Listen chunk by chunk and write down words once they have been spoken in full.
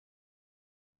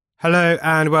Hello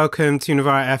and welcome to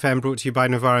Novara FM, brought to you by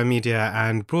Novara Media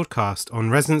and broadcast on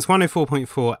Resonance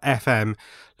 104.4 FM,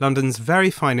 London's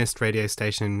very finest radio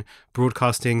station,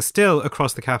 broadcasting still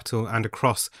across the capital and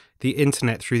across the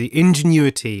internet through the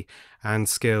ingenuity and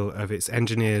skill of its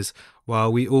engineers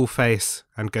while we all face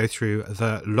and go through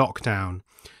the lockdown.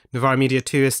 Novara Media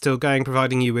 2 is still going,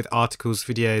 providing you with articles,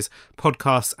 videos,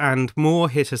 podcasts and more.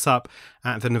 Hit us up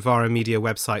at the Novara Media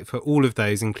website for all of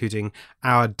those, including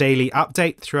our daily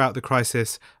update throughout the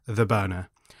crisis, The Burner.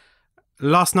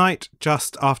 Last night,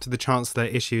 just after the Chancellor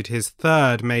issued his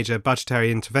third major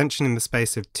budgetary intervention in the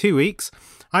space of 2 weeks,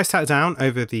 I sat down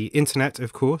over the internet,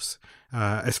 of course,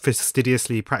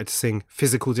 fastidiously practicing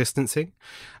physical distancing,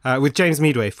 with James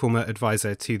Meadway, former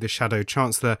advisor to the Shadow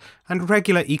Chancellor and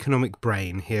regular economic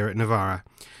brain here at Novara.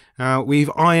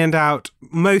 We've ironed out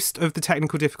most of the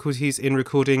technical difficulties in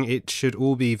recording. It should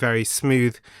all be very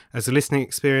smooth as a listening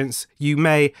experience. You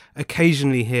may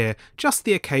occasionally hear just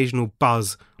the occasional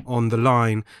buzz on the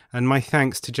line, and my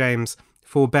thanks to James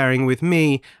for bearing with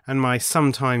me and my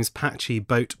sometimes patchy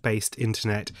boat-based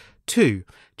internet too.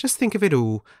 Just think of it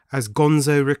all as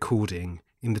gonzo recording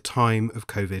in the time of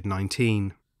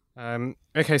COVID-19.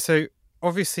 Okay, so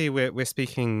obviously we're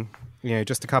speaking,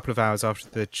 just a couple of hours after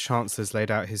the Chancellor's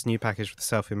laid out his new package for the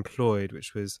self-employed,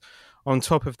 which was on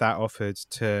top of that offered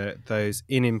to those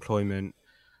in employment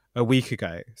a week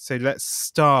ago. So let's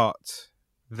start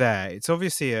there. It's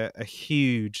obviously a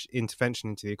huge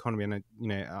intervention into the economy, and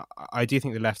I do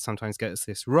think the left sometimes gets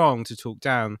this wrong to talk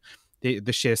down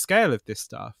the sheer scale of this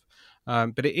stuff.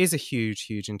 But it is a huge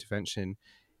intervention.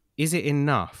 Is it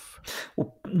enough?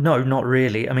 Well, no, not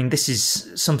really. I mean, this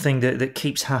is something that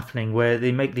keeps happening where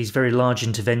they make these very large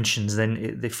interventions,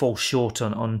 then they fall short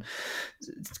on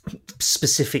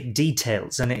specific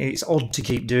details. And it's odd to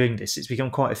keep doing this. It's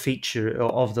become quite a feature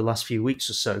of the last few weeks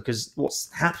or so, because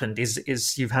what's happened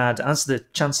is you've had, as the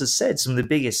Chancellor said, some of the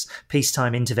biggest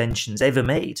peacetime interventions ever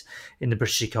made in the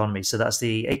British economy. So that's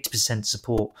the 80%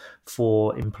 support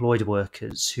for employed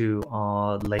workers who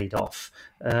are laid off,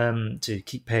 to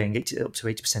keep paying up to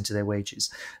 80% of their wages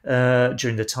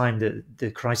during the time that the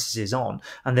crisis is on.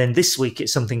 And then this week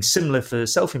it's something similar for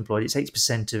self-employed. It's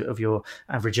 80% of your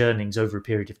average earnings over a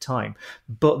period of time.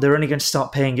 But they're only going to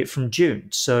start paying it from June.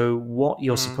 So what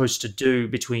you're supposed to do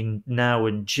between now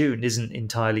and June isn't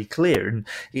entirely clear. And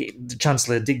the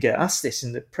Chancellor did get asked this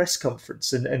in the press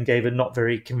conference and gave a not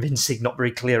very convincing, not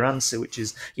very clear answer, which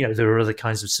is, there are other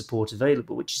kinds of support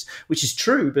available, which is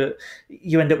true, but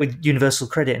you end up with universal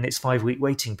credit and its 5-week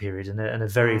waiting period and a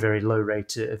very, very low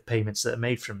rate of payments that are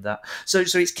made from that. So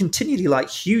it's continually like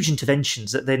huge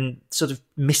interventions that then sort of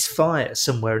misfire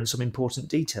somewhere in some important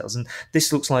details. And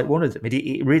this looks like one of them.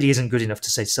 It really isn't good enough to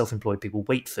say self-employed people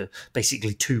wait for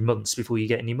basically 2 months before you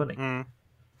get any money.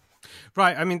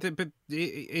 Right. I mean, but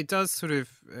it does sort of,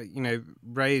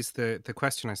 raise the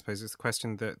question, I suppose. It's a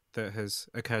question that has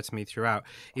occurred to me throughout,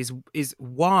 is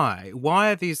why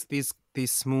are these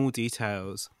small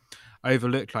details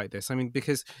overlooked like this? I mean,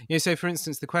 because, so for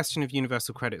instance, the question of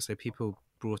universal credit, so people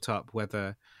brought up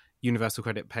whether universal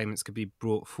credit payments could be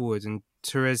brought forward, and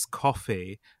Therese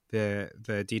Coffey, the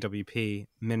DWP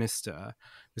minister,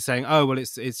 was saying, oh, well,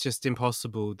 it's just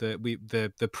impossible that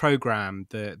the program,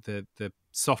 the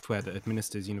software that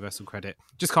administers universal credit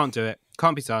just can't do it,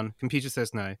 can't be done, computer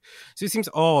says no. So it seems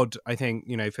odd, I think,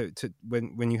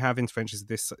 when you have interventions of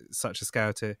this such a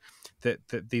scale,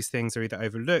 that these things are either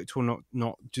overlooked or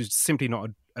not just simply not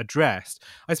addressed.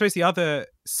 I suppose the other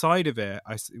side of it,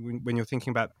 when you're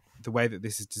thinking about the way that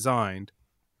this is designed,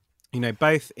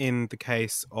 both in the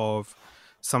case of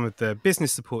some of the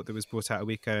business support that was brought out a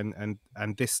week ago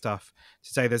and this stuff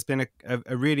today, there's been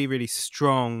a really, really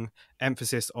strong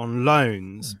emphasis on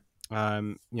loans.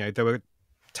 There were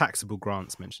taxable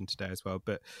grants mentioned today as well,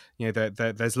 but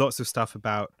there's lots of stuff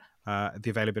about the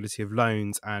availability of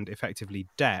loans and effectively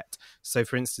debt. So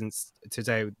for instance,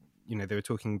 today, they were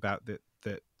talking about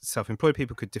that self-employed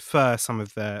people could defer some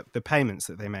of the payments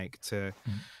that they make to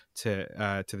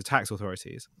the tax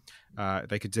authorities.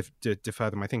 They could defer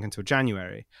them, I think, until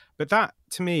January. But that,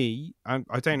 to me,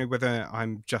 I don't know whether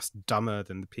I'm just dumber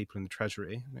than the people in the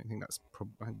Treasury. I don't think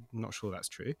I'm not sure that's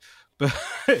true. But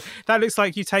that looks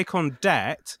like you take on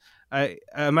debt at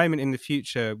a moment in the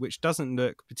future which doesn't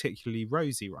look particularly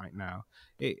rosy right now.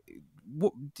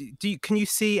 Can you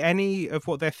see any of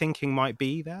what they're thinking might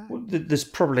be there? Well, there's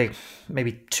probably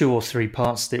maybe 2 or 3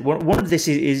 parts to it. One of this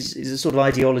is a sort of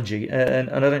ideology, and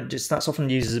I don't that's often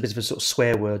used as a bit of a sort of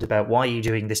swear word about why are you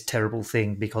doing this terrible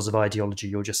thing because of ideology.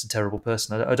 You're just a terrible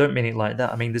person. I don't mean it like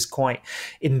that. I mean, there's quite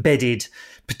embedded,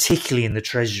 particularly in the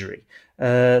Treasury,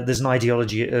 there's an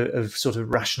ideology of sort of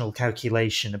rational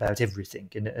calculation about everything,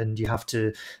 and you have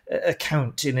to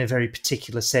account in a very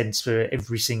particular sense for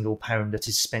every single pound that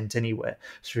is spent anywhere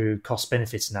through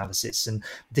cost-benefit analysis. And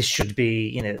this should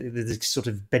be, the sort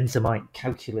of Benthamite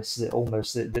calculus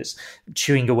that's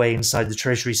chewing away inside the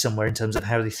Treasury somewhere in terms of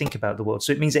how they think about the world.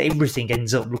 So it means that everything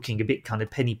ends up looking a bit kind of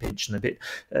penny pinch and a bit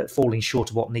falling short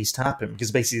of what needs to happen,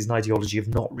 because basically there's an ideology of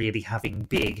not really having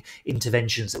big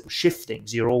interventions that will shift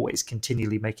things. You're always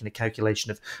continually making a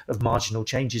calculation of marginal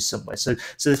changes somewhere. So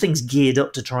the thing's geared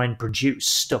up to try and produce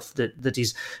stuff that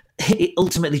is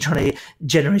ultimately trying to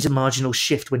generate a marginal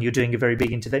shift when you're doing a very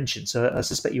big intervention. So I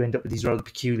suspect you end up with these rather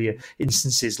peculiar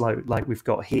instances like we've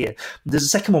got here. There's a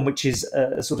second one, which is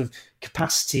a sort of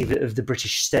capacity of the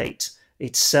British state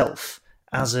itself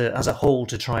as a whole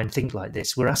to try and think like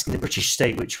this. We're asking the British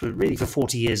state, which for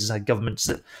 40 years has had governments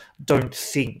that don't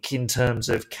think in terms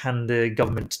of, can the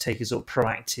government take a sort of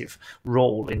proactive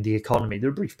role in the economy? There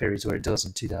are brief periods where it does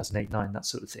in 2008-9, that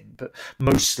sort of thing. But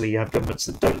mostly you have governments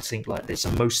that don't think like this,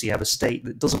 and mostly you have a state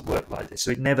that doesn't work like this.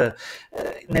 So it never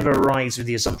arrives with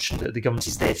the assumption that the government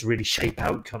is there to really shape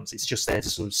outcomes. It's just there to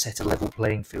sort of set a level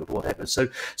playing field or whatever. So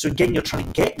again, you're trying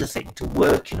to get the thing to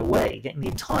work in a way, getting the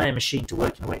entire machine to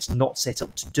work in a way it's not set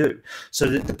up to do. So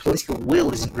that the political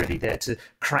will isn't really there to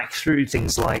crack through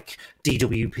things like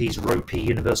DWP's ropey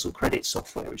universal credit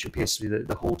software, which appears to be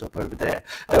the hold-up over there,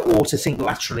 or to think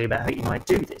laterally about how you might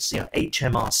do this.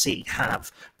 HMRC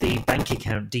have the bank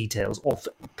account details of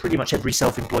pretty much every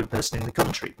self-employed person in the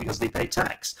country because they pay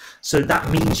tax. So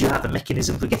that means you have a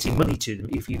mechanism for getting money to them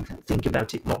if you think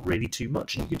about it not really too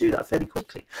much, and you can do that fairly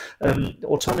quickly.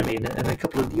 Autonomy and a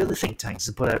couple of the other think tanks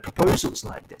have put out proposals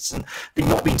like this, and they've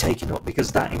not been taken up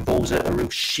because that involves a real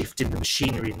shift in the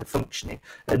machinery and the functioning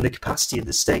and the capacity of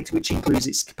the state, which includes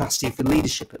its capacity for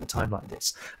leadership at a time like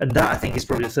this. And that, I think, is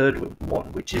probably the third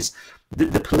one, which is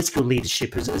the political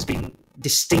leadership has been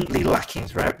distinctly lacking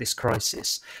throughout this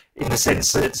crisis, in the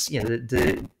sense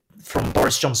that from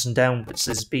Boris Johnson downwards,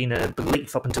 there's been a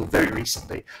belief up until very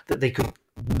recently that they could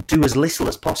do as little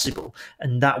as possible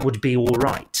and that would be all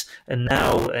right. And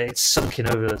now it's sunk in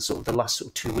over sort of the last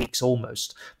 2 weeks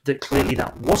almost that clearly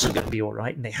that wasn't going to be all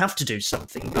right and they have to do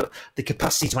something. But the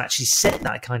capacity to actually set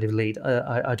that kind of lead,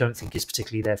 I don't think is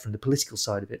particularly there from the political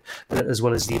side of it, as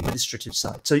well as the administrative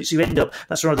side. So you end up,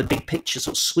 that's a rather big picture,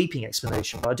 sort of sweeping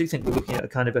explanation. But I do think we're looking at a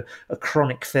kind of a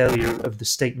chronic failure of the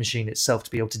state machine itself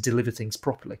to be able to deliver things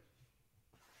properly.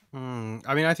 I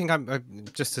mean, I think I'm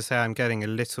just to say I'm getting a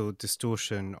little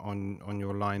distortion on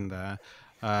your line there,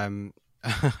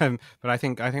 but I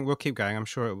think we'll keep going. I'm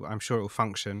sure it will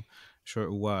function. I'm sure it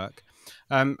will work.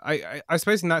 I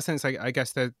suppose in that sense, I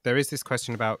guess there is this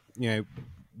question about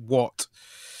what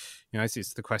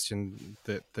it's the question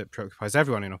that preoccupies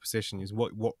everyone in opposition is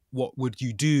what would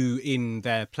you do in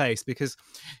their place, because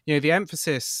the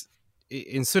emphasis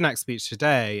in Sunak's speech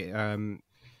today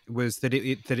was that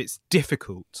it's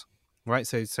difficult, right?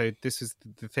 So this is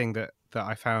the thing that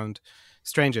I found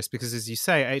strangest, because as you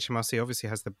say, HMRC obviously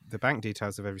has the bank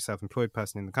details of every self-employed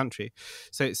person in the country.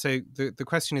 So the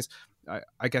question is,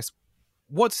 I guess,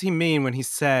 what does he mean when he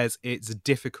says it's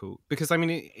difficult? Because I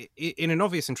mean, in an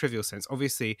obvious and trivial sense,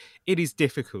 obviously it is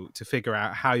difficult to figure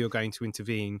out how you're going to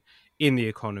intervene in the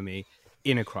economy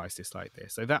in a crisis like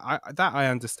this. So that I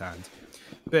understand,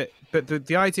 but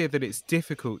the idea that it's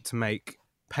difficult to make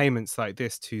payments like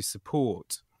this to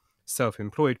support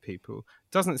self-employed people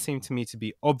doesn't seem to me to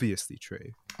be obviously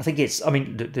true. I think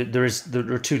there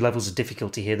are two levels of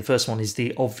difficulty here. The first one is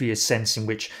the obvious sense in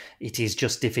which it is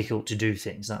just difficult to do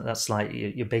things. That's like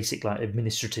your basic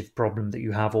administrative problem that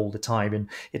you have all the time, and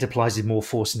it applies with more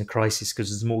force in a crisis because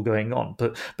there's more going on.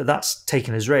 But that's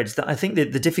taken as read. I think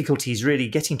that the difficulty is really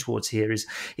getting towards here is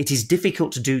it is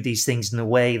difficult to do these things in a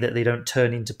way that they don't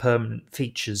turn into permanent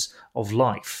features of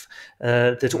life.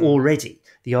 That already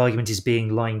the argument is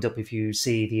being lined up. If you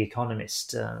see The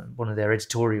Economist, one of their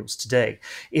editorials today,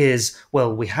 is,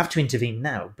 well, we have to intervene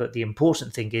now, but the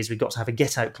important thing is we've got to have a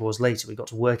get-out clause later. We've got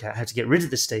to work out how to get rid of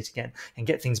the state again and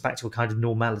get things back to a kind of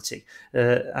normality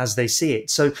as they see it.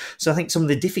 So I think some of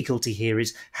the difficulty here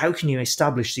is how can you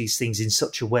establish these things in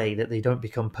such a way that they don't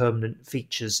become permanent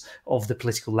features of the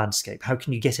political landscape? How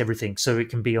can you get everything so it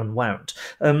can be unwound?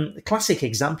 A classic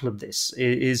example of this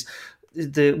is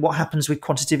what happens with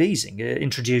quantitative easing,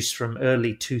 introduced from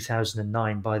early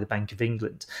 2009 by the Bank of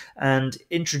England, and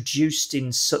introduced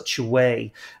in such a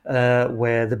way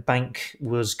where the bank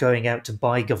was going out to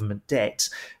buy government debt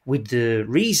with the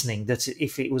reasoning that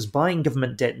if it was buying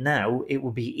government debt now, it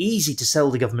would be easy to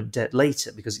sell the government debt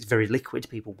later because it's very liquid.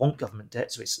 People want government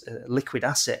debt, so it's a liquid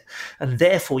asset. And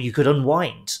therefore, you could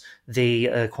unwind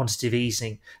the quantitative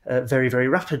easing very, very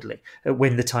rapidly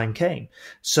when the time came.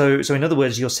 So in other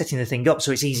words, you're setting the thing up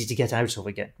so it's easy to get out of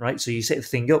again, right? So you set the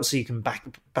thing up so you can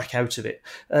back out of it.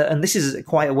 And this is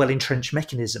quite a well-entrenched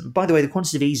mechanism. By the way, the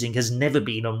quantitative easing has never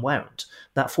been unwound.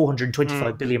 That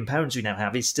 £425 billion we now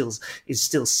have is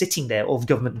still sitting there of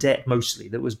government debt mostly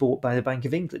that was bought by the Bank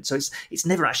of England. So it's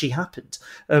never actually happened.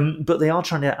 But they are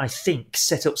trying to, I think,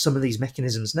 set up some of these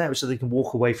mechanisms now so they can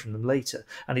walk away from them later,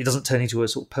 and it doesn't turn into a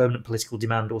sort of permanent political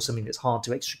demand or something that's hard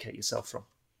to extricate yourself from.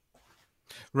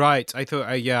 Right. I thought,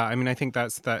 I think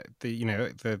that's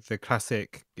the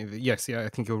classic. Yes, I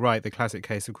think you're right. The classic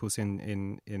case, of course,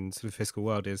 in sort of fiscal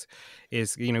world is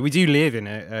we do live in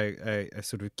a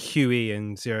sort of QE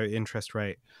and zero interest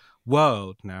rate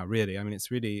world now. Really, I mean,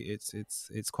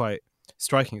 it's quite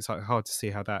striking. It's like hard to see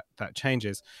how that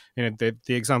changes. The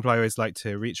example I always like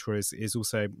to reach for is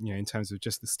also, in terms of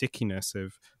just the stickiness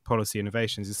of policy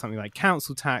innovations, is something like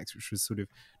council tax, which was sort of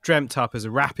dreamt up as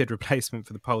a rapid replacement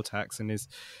for the poll tax and is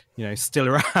still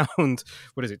around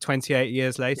 28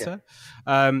 years later.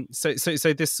 So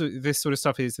this sort of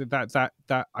stuff is that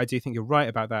I do think you're right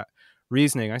about that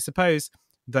reasoning. I suppose,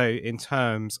 though, in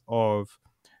terms of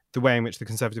the way in which the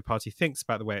Conservative Party thinks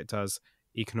about the way it does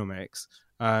economics,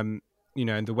 and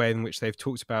the way in which they've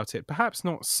talked about it, perhaps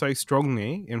not so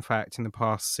strongly, in fact, in the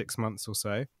past 6 months or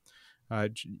so,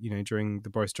 during the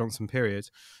Boris Johnson period,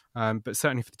 but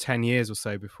certainly for the 10 years or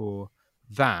so before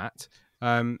that,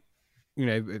 so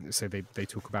they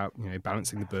talk about,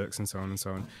 balancing the books and so on and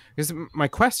so on. Because my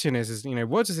question is,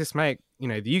 what does this make,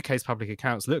 the UK's public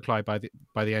accounts look like by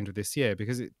the end of this year?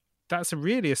 Because that's a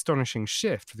really astonishing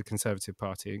shift for the Conservative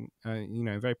Party,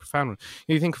 very profound one.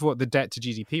 You think of what the debt to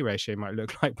GDP ratio might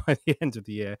look like by the end of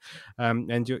the year,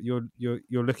 and you're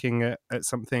looking at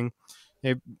something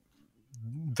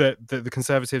that the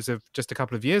Conservatives of just a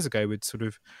couple of years ago would sort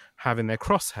of have in their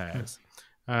crosshairs.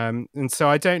 And so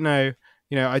I don't know,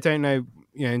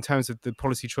 in terms of the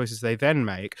policy choices they then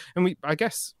make, and I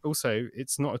guess also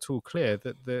it's not at all clear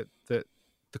that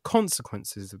the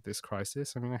consequences of this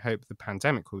crisis, I mean, I hope the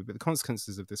pandemic will be, but the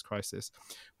consequences of this crisis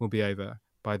will be over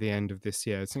by the end of this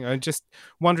year. So I just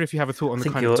wonder if you have a thought on the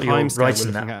kind of timescale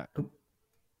we're looking at.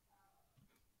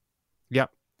 Yeah.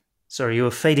 Sorry, you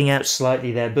were fading out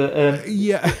slightly there, but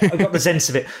yeah, I got the sense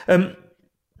of it.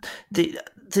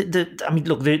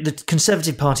 The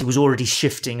Conservative Party was already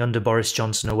shifting under Boris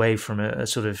Johnson away from a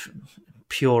sort of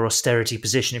pure austerity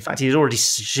position. In fact, he had already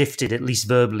shifted, at least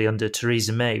verbally, under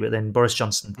Theresa May, but then Boris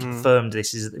Johnson confirmed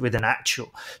this with an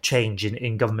actual change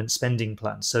in government spending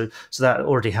plans. So that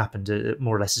already happened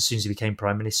more or less as soon as he became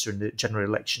Prime Minister, and the general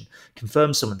election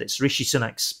confirmed some of this. Rishi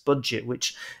Sunak's budget,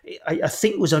 which I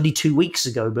think was only 2 weeks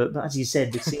ago, but as you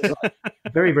said, it seems like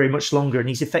very, very much longer, and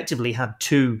he's effectively had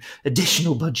 2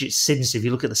 additional budgets since, if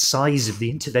you look at the size of the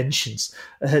interventions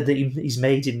that he's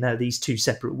made in these 2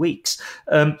 separate weeks.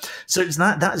 So it's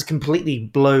that has completely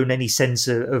blown any sense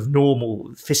of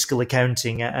normal fiscal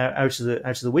accounting out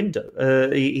of the window.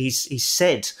 He's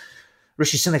said,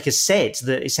 Rishi Sunak has said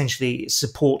that essentially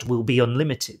support will be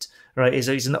unlimited. Right, it's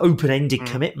an open-ended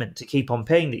commitment to keep on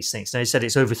paying these things. Now, he said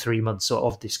it's over 3 months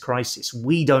of this crisis.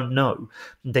 We don't know.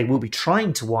 They will be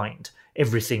trying to wind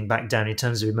everything back down in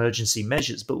terms of emergency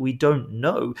measures, but we don't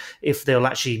know if they'll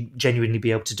actually genuinely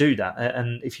be able to do that.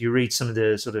 And if you read some of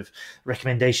the sort of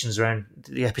recommendations around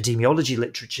the epidemiology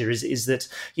literature, is that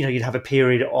you'd have a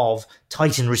period of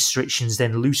tightened restrictions,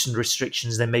 then loosened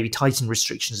restrictions, then maybe tightened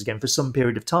restrictions again for some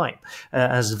period of time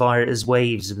as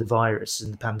waves of the virus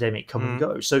and the pandemic come and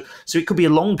go. So it could be a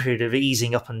long period of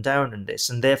easing up and down in this,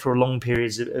 and therefore long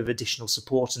periods of additional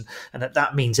support, and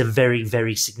that means a very,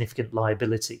 very significant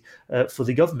liability for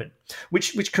the government,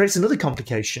 which creates another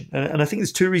complication. And I think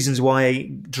there's 2 reasons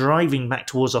why driving back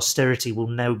towards austerity will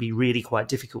now be really quite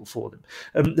difficult for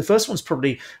them. The first one's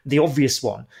probably the obvious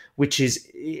one, which is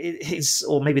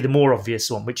or maybe the more obvious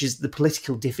one, which is the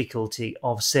political difficulty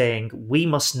of saying we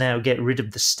must now get rid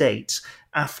of the state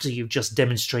after you've just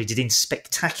demonstrated in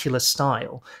spectacular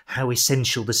style how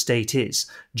essential the state is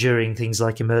during things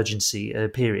like emergency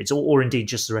periods, or indeed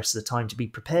just the rest of the time to be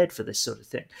prepared for this sort of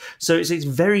thing. So it's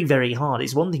very, very hard.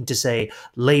 It's one thing to say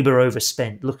Labour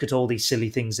overspent, look at all these silly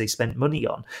things they spent money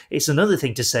on. It's another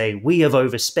thing to say we have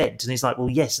overspent, and it's like, well,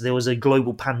 yes, there was a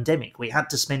global pandemic. We had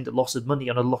to spend a lot of money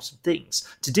on a lot of things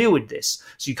to deal with this.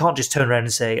 So you can't just turn around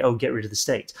and say, oh, get rid of the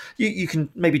state. You can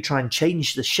maybe try and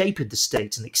change the shape of the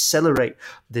state and accelerate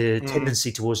the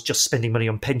tendency towards just spending money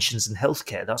on pensions and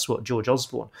healthcare. That's what George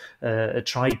Osborne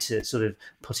tried to sort of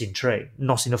put in train.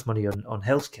 Not enough money on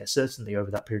healthcare, certainly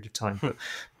over that period of time,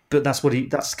 but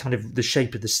that's kind of the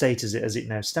shape of the state as it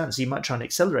now stands. So you might try and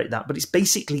accelerate that, but it's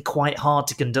basically quite hard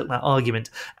to conduct that argument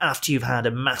after you've had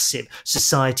a massive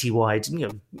society-wide,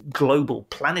 global,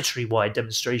 planetary-wide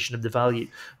demonstration of the value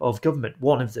of government.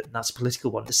 One of them, that's a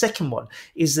political one. The second one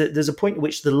is that there's a point at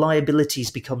which the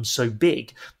liabilities become so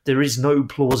big, there is no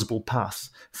plausible path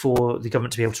for the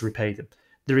government to be able to repay them.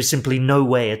 There is simply no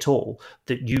way at all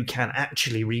that you can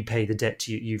actually repay the debt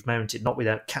you've mounted, not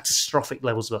without catastrophic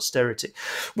levels of austerity,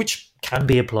 which can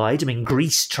be applied. I mean,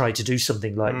 Greece tried to do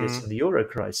something like this in the euro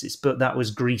crisis, but that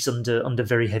was Greece under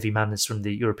very heavy madness from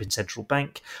the European Central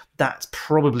Bank. That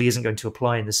probably isn't going to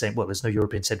apply in the same. Well, there's no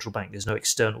European Central Bank. There's no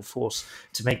external force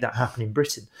to make that happen in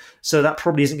Britain. So that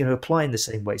probably isn't going to apply in the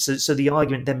same way. So the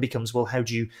argument then becomes, well, how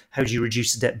do you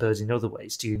reduce the debt burden in other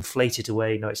ways? Do you inflate it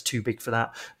away? No, it's too big for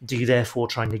that. Do you therefore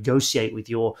try and negotiate with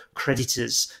your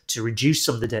creditors to reduce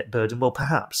some of the debt burden? Well,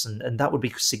 perhaps, and that would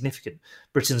be significant.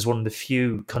 Britain's one of the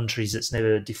few countries that's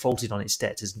never defaulted on its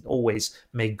debt, has always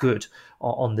made good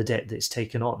on the debt that it's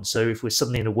taken on. So if we're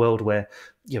suddenly in a world where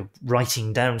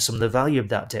writing down some of the value of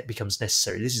that debt becomes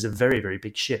necessary, this is a very, very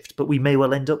big shift, but we may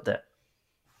well end up there.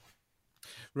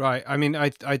 Right. I mean, I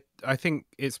think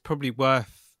it's probably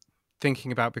worth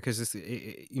thinking about, because as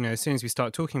soon as we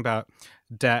start talking about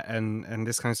debt and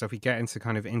this kind of stuff, we get into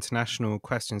kind of international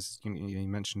questions. You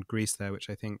mentioned Greece there, which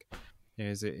I think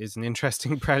is an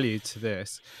interesting prelude to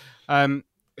this, and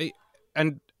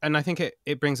I think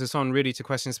it brings us on really to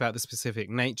questions about the specific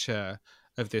nature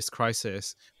of this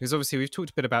crisis, because obviously we've talked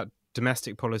a bit about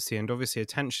domestic policy and obviously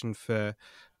attention for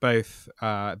both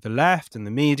the left and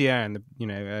the media and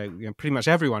pretty much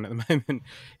everyone at the moment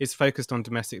is focused on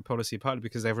domestic policy, partly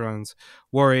because everyone's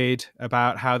worried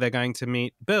about how they're going to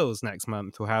meet bills next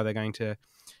month or how they're going to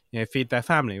feed their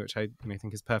family, which I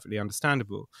think is perfectly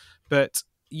understandable. But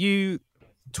you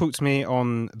talked to me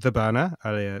on The Burner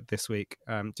earlier this week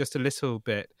just a little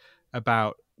bit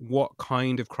about what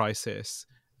kind of crisis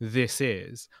this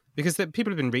is, because people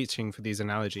have been reaching for these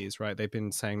analogies, right? They've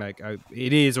been saying like, oh,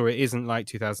 it is or it isn't like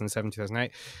 2007,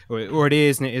 2008, or it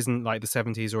is and it isn't like the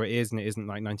 70s, or it is and it isn't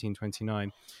like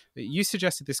 1929. But you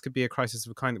suggested this could be a crisis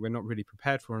of a kind that we're not really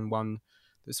prepared for, and one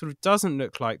that sort of doesn't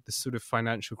look like the sort of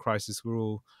financial crisis we're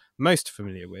all most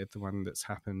familiar with, the one that's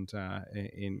happened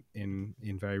in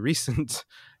very recent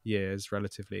years,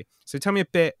 relatively. So tell me a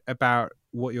bit about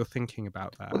what you're thinking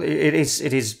about that. Well, it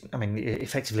is. I mean,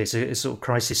 effectively, it's a sort of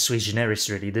crisis sui generis.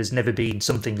 Really, there's never been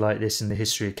something like this in the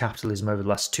history of capitalism over the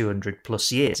last 200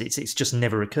 plus years. It's just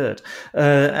never occurred.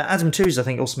 Adam Tooze, I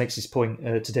think, also makes this point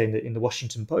today in the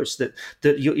Washington Post that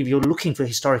if you're looking for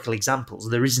historical examples,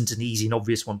 there isn't an easy and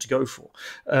obvious one to go for.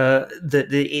 That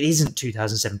it isn't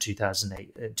 2007,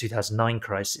 2008, 2009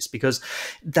 crisis, because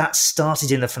that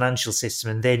started in the financial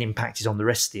system and then impacted on the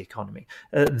rest of the economy.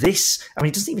 It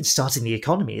doesn't even start in the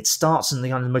economy. It starts in the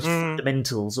kind of most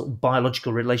fundamental sort of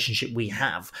biological relationship we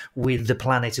have with the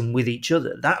planet and with each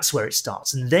other. That's where it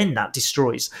starts, and then that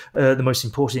destroys the most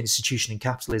important institution in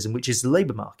capitalism, which is the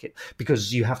labour market,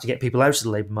 because you have to get people out of the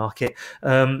labour market,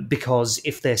 because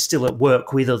if they're still at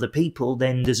work with other people,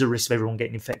 then there's a risk of everyone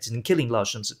getting infected and killing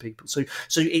large numbers of people. So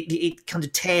it kind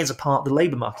of tears apart the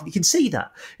labour market. You can see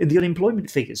that in the unemployment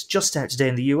figures just out today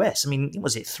in the US. I mean,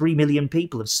 was it 3 million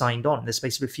people have signed on in the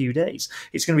space of a few days?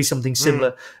 It's going to be something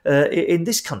similar in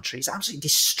this country. It's absolutely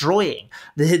destroying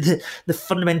the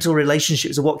fundamental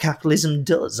relationships of what capitalism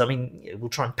does. I mean, we'll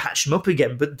try and patch them up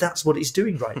again, but that's what it's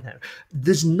doing right now.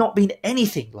 There's not been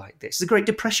anything like this. The Great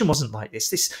Depression wasn't like this.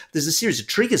 There's a series of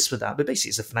triggers for that, but basically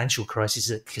it's a financial crisis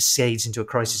that cascades into a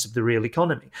crisis of the real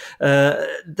economy.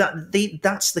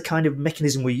 That's the kind of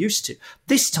mechanism we're used to.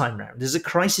 This time round, there's a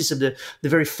crisis of the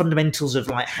very fundamentals of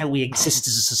like how we exist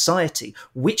as a society,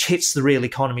 which hits the real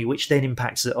economy, which then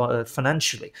impacts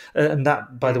financially. And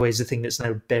that, by the way, is the thing that's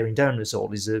now bearing down us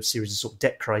all, is a series of sort of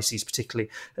debt crises, particularly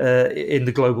in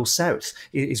the global south,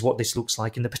 is what this looks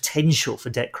like, and the potential for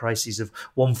debt crises of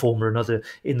one form or another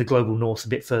in the global north a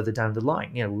bit further down the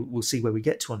line. We'll see where we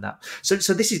get to on that. So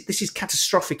this is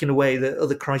catastrophic in a way that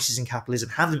other crises in capitalism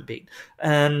haven't been.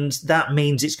 And that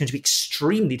means it's going to be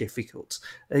extremely difficult,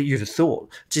 you'd have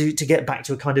thought, to get back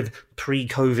to a kind of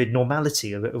pre-COVID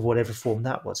normality of whatever form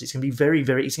that was. It's going to be very,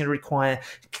 very, it's going to require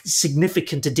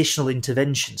significant additional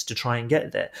interventions to try and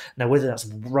get there. Now, whether that's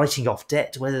writing off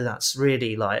debt, whether that's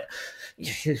really like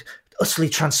utterly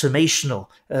transformational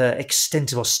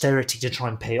extent of austerity to try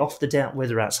and pay off the debt,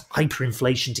 whether that's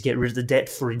hyperinflation to get rid of the debt,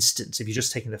 for instance, if you're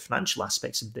just taking the financial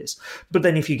aspects of this. But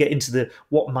then if you get into the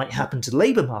what might happen to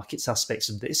labour markets aspects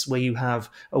of this, where you have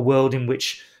a world in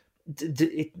which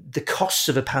the costs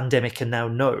of a pandemic are now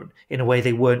known in a way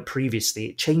they weren't previously.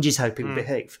 It changes how people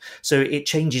behave. So it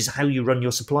changes how you run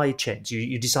your supply chains.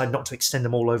 You decide not to extend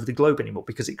them all over the globe anymore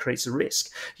because it creates a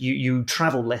risk. You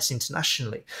travel less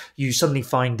internationally. You suddenly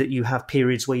find that you have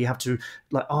periods where you have to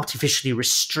artificially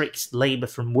restrict labour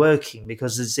from working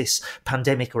because there's this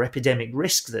pandemic or epidemic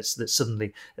risk that's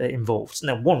suddenly involved.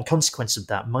 Now, one consequence of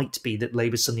that might be that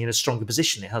labour's suddenly in a stronger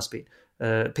position. It has been.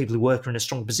 People who work are in a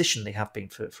strong position they have been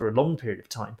for a long period of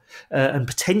time. And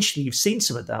potentially you've seen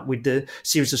some of that with the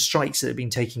series of strikes that have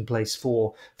been taking place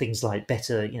for things like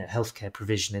better healthcare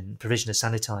provision and provision of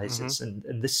sanitizers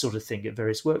and this sort of thing at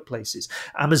various workplaces.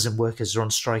 Amazon workers are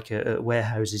on strike at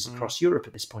warehouses across Europe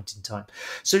at this point in time.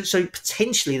 So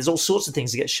potentially there's all sorts of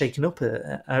things that get shaken up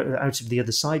out of the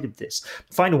other side of this.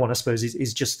 Final one, I suppose,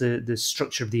 is just the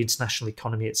structure of the international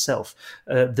economy itself.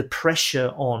 The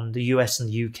pressure on the US and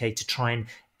the UK to try and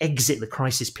exit the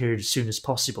crisis period as soon as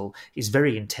possible is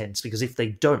very intense, because if they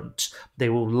don't, they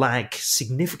will lag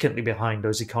significantly behind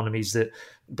those economies that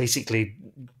basically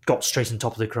got straight on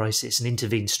top of the crisis and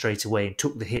intervened straight away and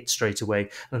took the hit straight away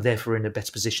and therefore in a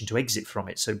better position to exit from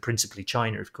it. So principally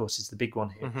China, of course, is the big one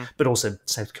here, but also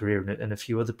South Korea and a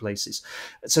few other places.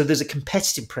 So there's a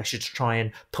competitive pressure to try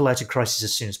and pull out a crisis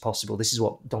as soon as possible. This is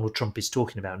what Donald Trump is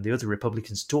talking about and the other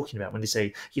Republicans are talking about when they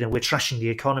say, we're trashing the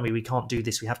economy, we can't do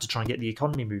this, we have to try and get the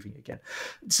economy moving again.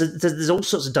 So there's all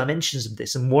sorts of dimensions of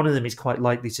this, and one of them is quite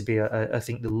likely to be, I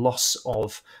think, the loss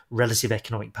of relative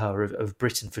economic power of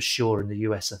Britain for sure, in the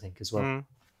US, I think, as well.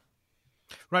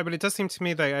 Right, but it does seem to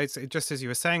me that, just as you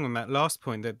were saying on that last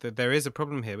point, that there is a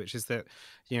problem here, which is that,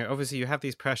 obviously you have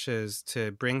these pressures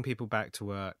to bring people back to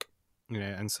work,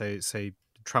 and so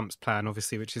Trump's plan,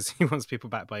 obviously, which is he wants people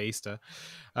back by Easter,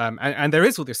 and there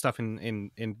is all this stuff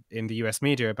in the US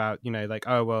media about,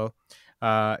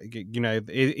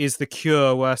 is the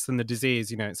cure worse than the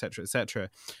disease, et cetera, et cetera.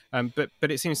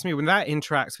 But it seems to me when that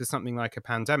interacts with something like a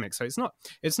pandemic, so it's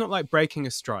not like breaking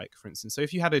a strike, for instance. So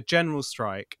if you had a general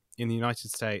strike in the United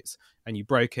States and you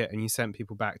broke it and you sent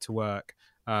people back to work,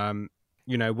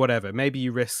 whatever, maybe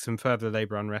you risk some further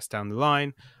labor unrest down the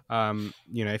line.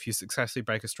 If you successfully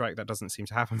break a strike, that doesn't seem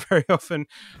to happen very often.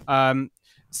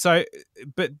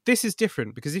 But this is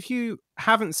different, because if you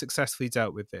haven't successfully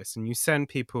dealt with this and you send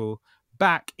people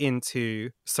back into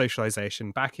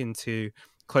socialization, back into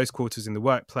close quarters in the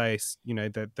workplace,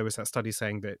 there was that study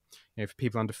saying that for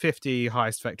people under 50,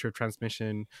 highest vector of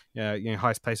transmission,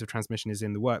 highest place of transmission is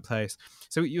in the workplace.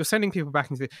 So you're sending people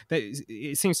back into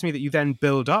it seems to me that you then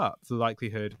build up the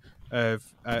likelihood of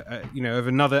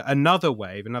another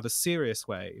wave, another serious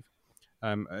wave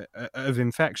of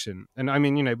infection. And I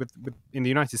mean, with in the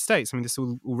United States, I mean, this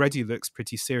already looks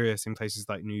pretty serious in places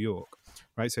like New York,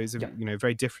 right? So it's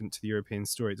very different to the European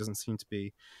story. It doesn't seem to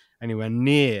be anywhere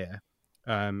near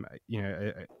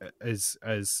as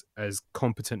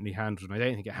competently handled. And I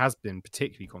don't think it has been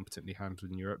particularly competently handled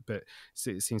in Europe, but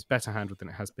it seems better handled than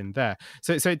it has been there.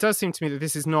 So it does seem to me that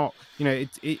this is not,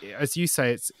 as you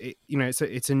say,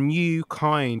 it's a new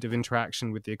kind of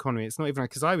interaction with the economy. It's not even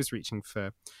because I was reaching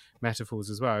for metaphors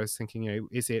as well. I was thinking,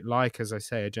 is it like, as I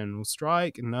say, a general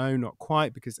strike? No, not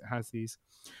quite, because it has these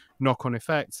knock-on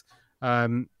effects.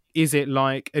 Is it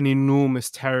like an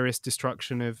enormous terrorist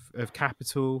destruction of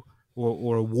capital,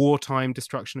 or a wartime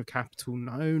destruction of capital?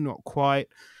 No, not quite.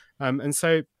 And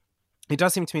so it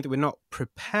does seem to me that we're not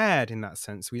prepared in that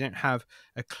sense. We don't have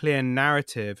a clear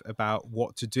narrative about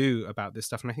what to do about this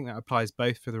stuff. And I think that applies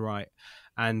both for the right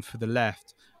and for the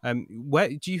left. Where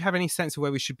do you have any sense of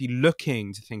where we should be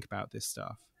looking to think about this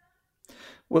stuff?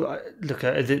 Well, look,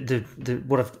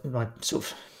 my sort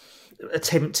of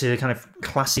attempt to kind of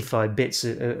classify bits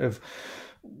of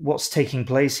what's taking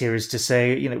place here is to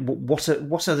say, what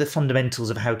are the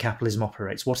fundamentals of how capitalism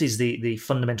operates? What is the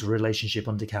fundamental relationship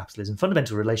under capitalism?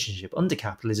 Fundamental relationship under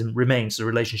capitalism remains the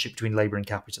relationship between labour and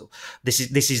capital. This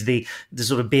is the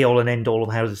sort of be all and end all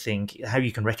of how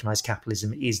you can recognise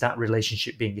capitalism, is that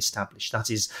relationship being established.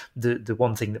 That is the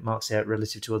one thing that marks it out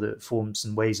relative to other forms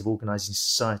and ways of organising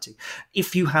society.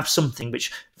 If you have something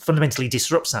which fundamentally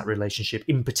disrupts that relationship,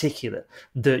 in particular,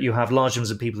 that you have large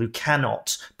numbers of people who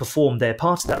cannot perform their part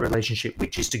part of that relationship,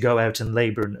 which is to go out and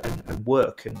labour and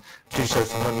work and do so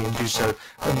for money and do so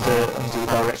under the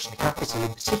direction of capital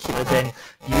in particular, then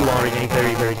you are in a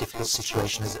very, very difficult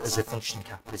situation as a functioning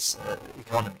capitalist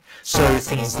economy. So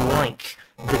things like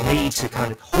the need to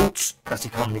kind of halt that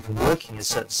economy from working in a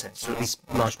certain sense, or at least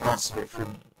large parts of it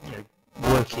from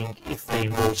working if they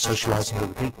involve socialising with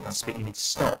other people, that's the bit you need to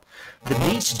stop. The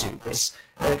need to do this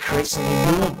creates an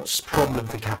enormous problem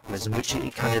for capitalism, which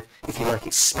it kind of, if you like,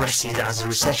 expresses as a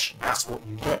recession. That's what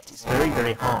you get. It's very,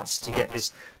 very hard to get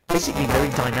this basically very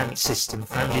dynamic system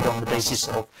founded on the basis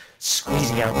of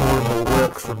squeezing out more and more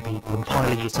work from people and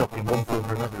piling it up in one form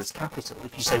or another as capital.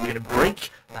 If you say we're going to break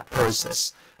that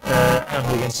process and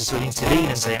we're going to sort of intervene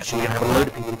and say actually we're going to have a load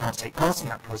of people who can't take part in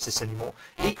that process anymore,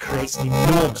 it creates an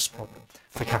enormous problem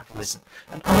for capitalism.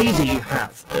 And either you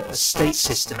have a state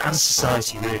system and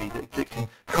society really that can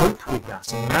cope with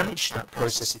that and manage that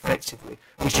process effectively,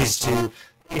 which is to,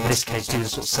 in this case, do the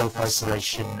sort of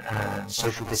self-isolation and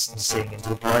social distancing and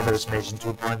to apply those measures and to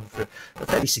apply them for a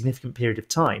fairly significant period of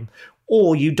time.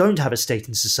 Or you don't have a state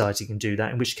and society can do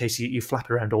that, in which case you flap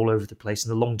around all over the place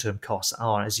and the long-term costs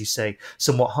are, as you say,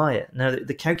 somewhat higher. Now,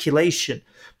 the calculation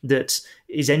that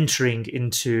is entering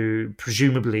into,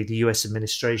 presumably, the US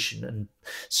administration and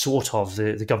sort of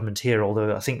the government here,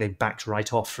 although I think they backed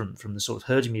right off from the sort of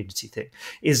herd immunity thing,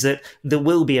 is that there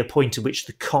will be a point at which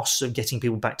the costs of getting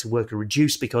people back to work are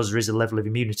reduced because there is a level of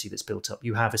immunity that's built up.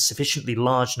 You have a sufficiently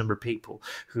large number of people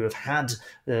who have had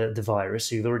the virus,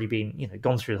 who've already been,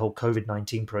 gone through the whole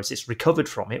COVID-19 process, recovered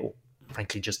from it, or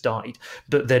frankly just died,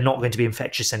 but they're not going to be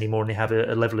infectious anymore and they have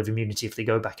a level of immunity if they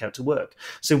go back out to work.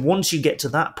 So once you get to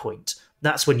that point,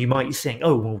 that's when you might think,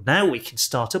 oh, well, now we can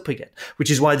start up again, which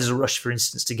is why there's a rush, for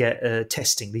instance, to get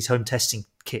testing, these home testing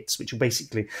kits, which will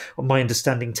basically, on my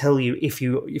understanding, tell you if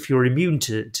you're immune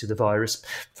to the virus,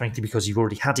 frankly, because you've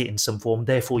already had it in some form,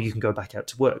 therefore you can go back out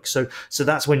to work. So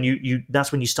that's when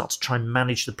you start to try and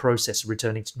manage the process of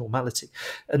returning to normality.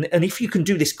 And if you can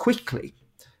do this quickly,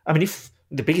 I mean, if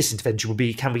the biggest intervention would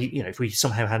be, can we, if we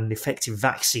somehow had an effective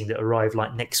vaccine that arrived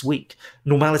like next week,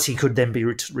 normality could then be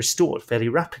restored fairly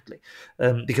rapidly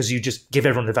because you just give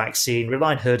everyone the vaccine,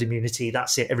 rely on herd immunity,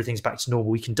 that's it, everything's back to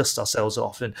normal, we can dust ourselves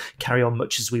off and carry on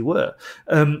much as we were.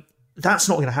 That's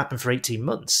not going to happen for 18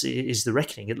 months, is the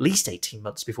reckoning, at least 18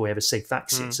 months before we have a safe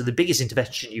vaccine. So the biggest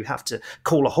intervention, you have to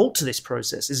call a halt to this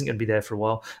process, isn't going to be there for a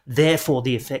while. Therefore,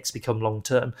 the effects become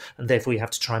long-term, and therefore you have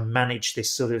to try and manage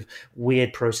this sort of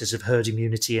weird process of herd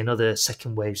immunity and other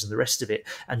second waves and the rest of it,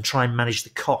 and try and manage the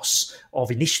costs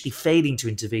of initially failing to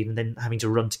intervene and then having to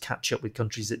run to catch up with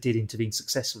countries that did intervene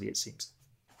successfully, it seems.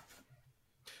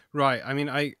 Right. I mean,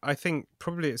 I think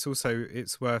probably it's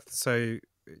worth,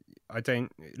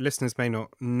 listeners may not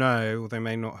know, or they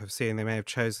may not have seen, they may have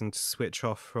chosen to switch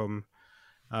off from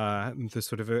the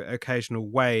sort of occasional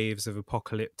waves of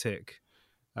apocalyptic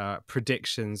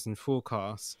predictions and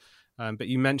forecasts. But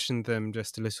you mentioned them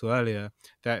just a little earlier,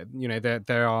 that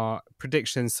there are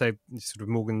predictions. So sort of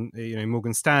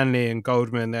Morgan Stanley and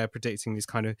Goldman, they're predicting these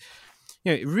kind of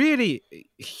really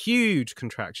huge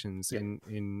contractions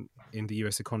in the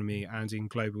US economy and in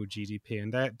global GDP,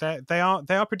 and they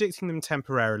are predicting them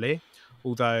temporarily.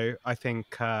 Although I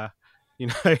think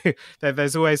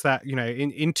there's always that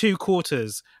in 2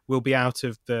 quarters we'll be out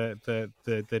of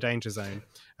the danger zone,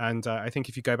 and I think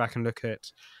if you go back and look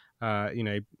at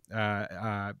the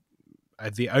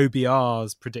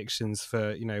OBR's predictions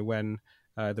for when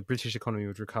the British economy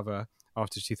would recover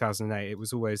after 2008, it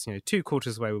was always 2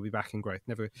 quarters away we'll be back in growth.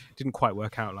 Didn't quite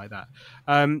work out like that.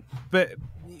 But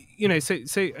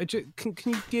can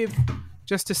you give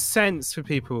just a sense for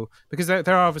people, because there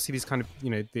are obviously these kind of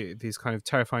these kind of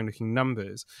terrifying looking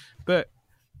numbers, but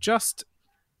just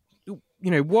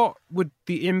what would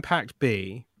the impact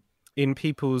be in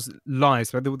people's lives,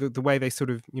 the way they sort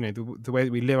of the way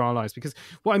that we live our lives? Because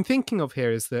what I'm thinking of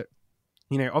here is that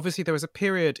obviously there was a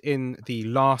period in the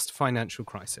last financial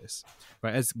crisis,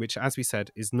 right, which, as we said,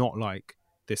 is not like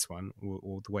this one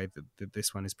or the way that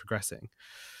this one is progressing.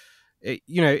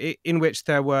 In which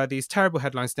there were these terrible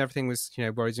headlines and everything was,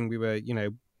 worrying. We were,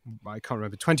 I can't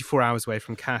remember, 24 hours away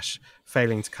from cash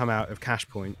failing to come out of cash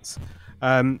points.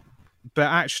 But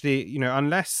actually,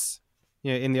 unless,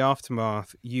 in the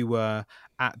aftermath, you were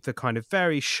at the kind of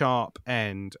very sharp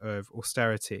end of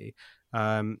austerity,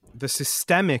 the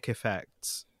systemic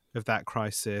effects of that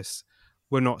crisis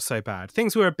were not so bad.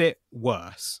 Things were a bit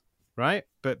worse, right?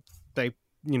 But they,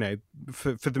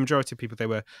 for the majority of people, they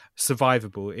were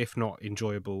survivable, if not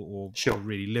enjoyable or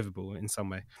really livable in some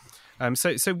way.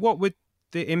 So what would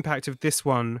the impact of this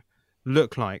one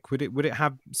look like? Would it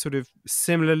have sort of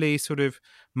similarly sort of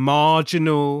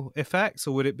marginal effects,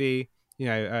 or would it be,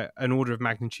 an order of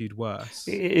magnitude worse.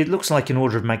 It looks like an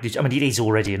order of magnitude. I mean, it is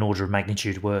already an order of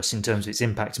magnitude worse in terms of its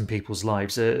impact on people's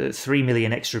lives. 3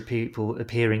 million extra people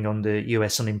appearing on the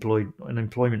US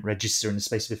unemployment register in the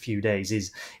space of a few days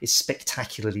is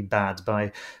spectacularly bad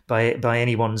by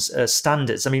anyone's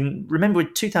standards. I mean, remember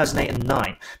in 2008 and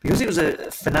 9, because it was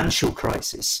a financial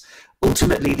crisis,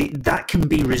 ultimately that can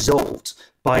be resolved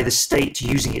by the state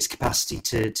using its capacity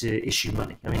to issue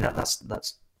money. I mean,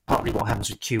 that's partly what happens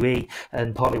with QE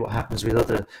and partly what happens with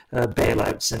other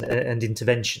bailouts and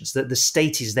interventions, that the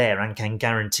state is there and can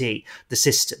guarantee the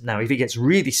system. Now, if it gets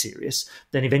really serious,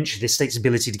 then eventually the state's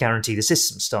ability to guarantee the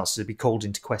system starts to be called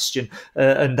into question,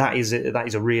 and that is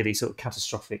a really sort of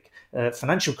catastrophic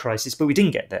financial crisis. But we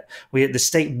didn't get there. The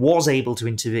state was able to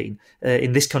intervene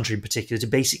in this country in particular to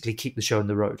basically keep the show on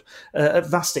the road at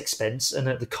vast expense and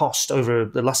at the cost over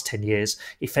the last 10 years,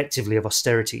 effectively, of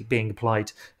austerity being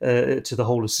applied to the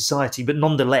whole of society. But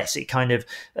nonetheless, it kind of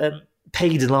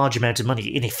paid a large amount of money,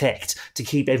 in effect, to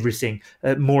keep everything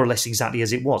more or less exactly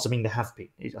as it was. I mean,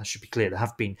 I should be clear, there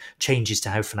have been changes to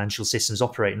how financial systems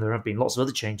operate, and there have been lots of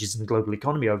other changes in the global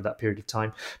economy over that period of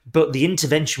time. But the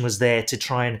intervention was there to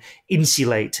try and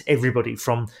insulate everybody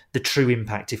from the true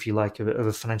impact, if you like, of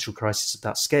a financial crisis of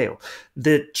that scale.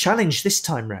 The challenge this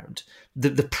time round,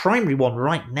 the primary one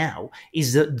right now,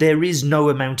 is that there is no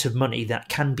amount of money that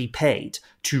can be paid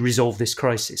to resolve this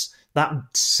crisis. That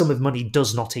sum of money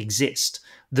does not exist.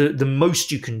 The most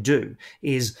you can do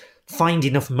is find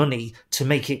enough money to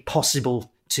make it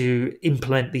possible to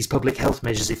implement these public health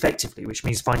measures effectively, which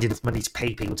means find enough money to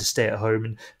pay people to stay at home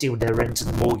and deal with their rent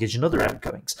and mortgage and other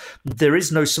outgoings. There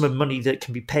is no sum of money that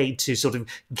can be paid to sort of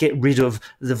get rid of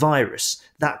the virus.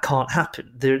 That can't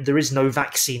happen. There is no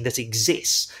vaccine that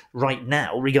exists right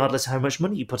now, regardless of how much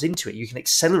money you put into it. You can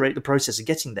accelerate the process of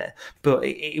getting there, but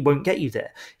it won't get you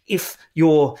there. If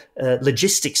your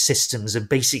logistics systems are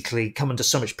basically come under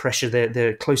so much pressure,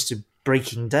 they're close to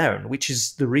breaking down, which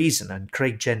is the reason, and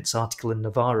Craig Gent's article in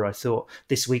Novara, I thought,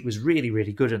 this week was really,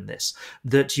 really good on this,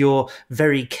 that your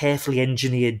very carefully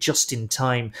engineered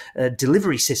just-in-time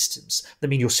delivery systems, that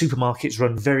mean your supermarkets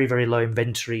run very, very low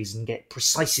inventories and get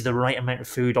precisely the right amount of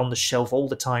food on the shelf all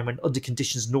the time and under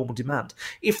conditions of normal demand.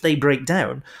 If they break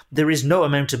down, there is no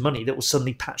amount of money that will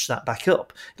suddenly patch that back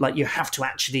up. Like, you have to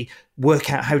actually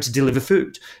work out how to deliver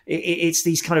food. It's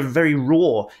these kind of very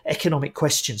raw economic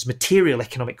questions, material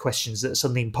economic questions, that are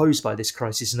suddenly imposed by this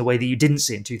crisis in a way that you didn't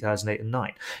see in 2008 and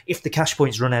 9. If the cash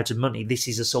points run out of money, this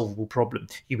is a solvable problem.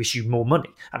 You issue more money.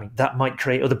 I mean, that might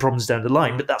create other problems down the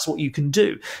line, but that's what you can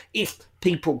do. If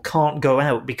people can't go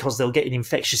out because they'll get an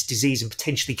infectious disease and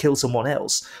potentially kill someone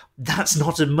else, that's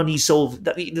not a money solve.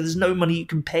 There's no money you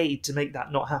can pay to make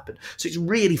that not happen. So it's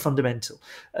really fundamental.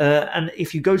 And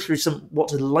if you go through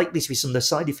what are likely to be some of the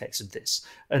side effects of this,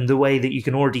 and the way that you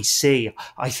can already see,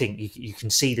 I think you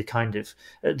can see the kind of,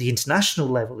 at the international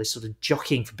level, this sort of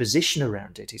jockeying for position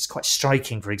around it. It's quite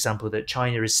striking, for example, that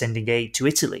China is sending aid to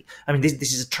Italy. I mean,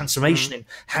 this is a transformation in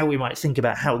how we might think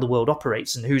about how the world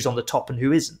operates and who's on the top and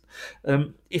who isn't.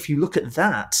 If you look at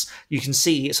that, you can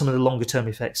see some of the longer-term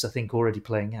effects, I think, already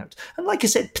playing out. And like I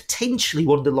said, potentially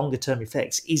one of the longer-term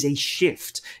effects is a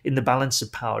shift in the balance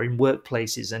of power in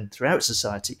workplaces and throughout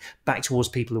society back towards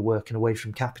people who work and away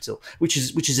from capital, which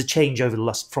is a change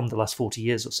from the last 40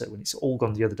 years or so, when it's all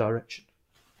gone the other direction.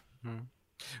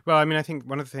 Well, I mean, I think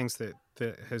one of the things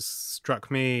that has struck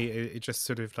me, it just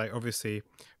sort of like, obviously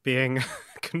being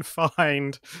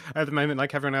confined at the moment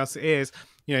like everyone else is,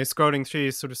 scrolling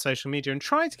through sort of social media and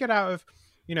trying to get out of,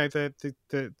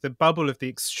 the bubble of the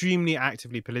extremely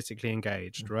actively politically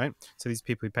engaged, right? So these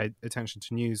people who pay attention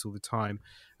to news all the time.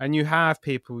 And you have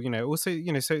people, also,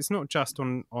 so it's not just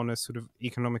on a sort of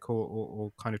economic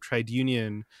or kind of trade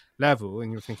union level,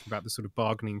 and you're thinking about the sort of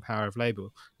bargaining power of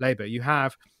labor. You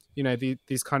have,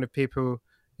 these kind of people,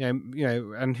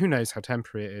 and who knows how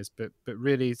temporary it is, but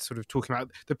really sort of talking about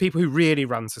the people who really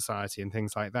run society and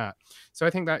things like that. So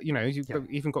I think that, you've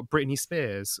even got Britney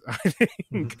Spears, I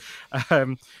think.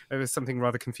 There was something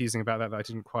rather confusing about that I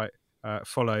didn't quite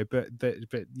follow, but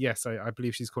yes, I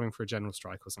believe she's calling for a general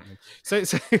strike or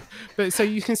something. So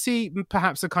you can see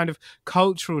perhaps a kind of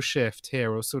cultural shift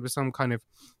here, or sort of some kind of,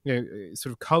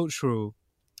 sort of cultural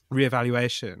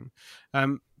reevaluation.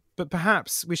 But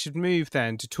perhaps we should move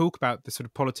then to talk about the sort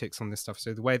of politics on this stuff.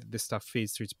 So the way that this stuff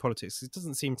feeds through to politics, it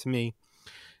doesn't seem to me,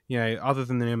 other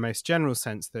than in a most general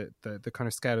sense, that the kind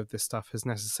of scale of this stuff has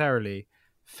necessarily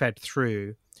fed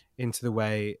through into the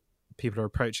way people are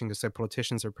approaching this. So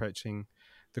politicians are approaching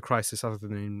the crisis, other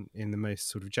than in the most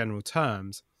sort of general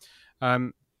terms.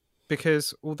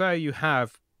 Because although you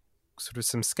have sort of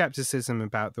some skepticism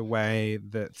about the way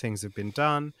that things have been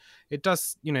done. It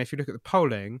does, if you look at the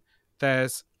polling,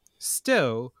 there's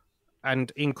still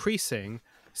and increasing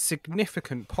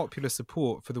significant popular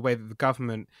support for the way that the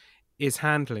government is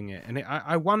handling it. And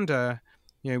I wonder,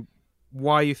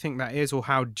 why you think that is, or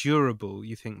how durable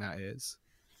you think that is.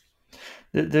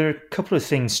 There are a couple of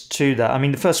things to that. I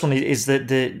mean, the first one is that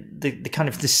the kind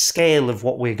of the scale of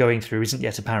what we're going through isn't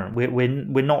yet apparent.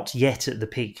 We're not yet at the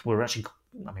peak. We're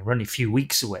only a few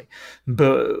weeks away,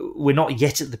 but we're not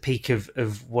yet at the peak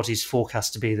of what is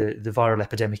forecast to be the viral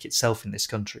epidemic itself in this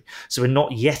country. So we're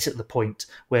not yet at the point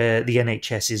where the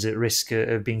NHS is at risk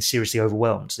of being seriously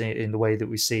overwhelmed in the way that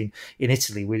we've seen in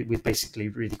Italy with basically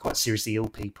really quite seriously ill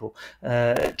people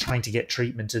trying to get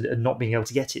treatment and not being able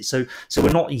to get it. So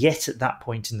we're not yet at that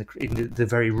point in the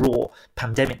very raw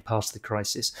pandemic part of the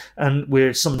crisis, and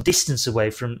we're some distance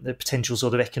away from the potential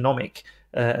sort of economic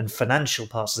and financial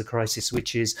parts of the crisis,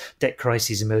 which is debt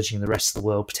crises emerging in the rest of the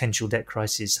world, potential debt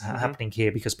crises happening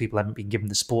here because people haven't been given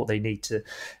the support they need to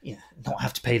not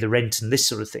have to pay the rent and this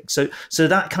sort of thing. So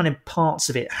that kind of parts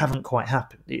of it haven't quite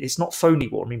happened. It's not phony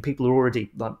war. I mean, people are already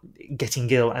getting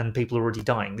ill and people are already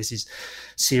dying. This is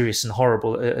serious and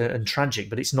horrible and tragic,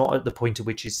 but it's not at the point at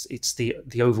which it's the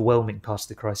overwhelming part of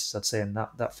the crisis, I'd say, in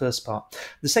that first part.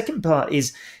 The second part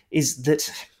is that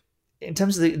in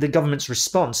terms of the government's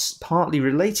response, partly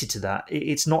related to that,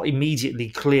 it's not immediately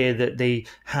clear that they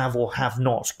have or have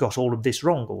not got all of this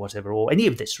wrong or whatever, or any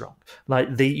of this wrong.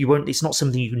 It's not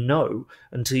something you know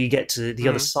until you get to the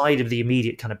other side of the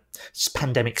immediate kind of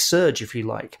pandemic surge, if you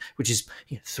like, which is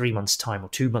 3 months' time or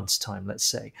 2 months' time, let's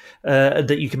say,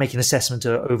 that you can make an assessment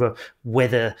over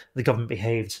whether the government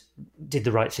did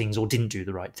the right things or didn't do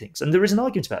the right things. And there is an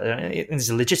argument about it, and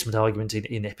there's a legitimate argument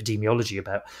in epidemiology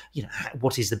about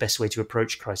what is the best way to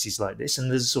approach crises like this, and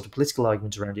there's a sort of political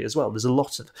argument around it as well. There's a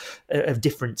lot of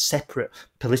different separate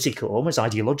political, almost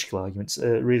ideological arguments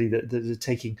really that are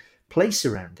taking place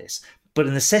around this. But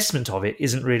an assessment of it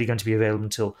isn't really going to be available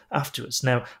until afterwards.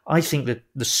 Now, I think that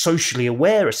the socially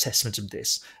aware assessment of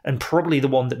this, and probably the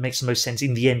one that makes the most sense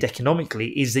in the end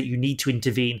economically, is that you need to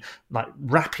intervene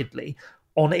rapidly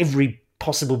on every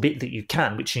possible bit that you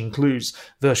can, which includes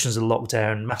versions of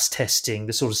lockdown, mass testing,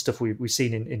 the sort of stuff we've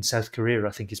seen in South Korea, I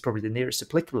think is probably the nearest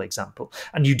applicable example.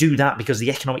 And you do that because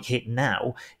the economic hit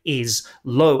now is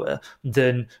lower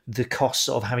than the costs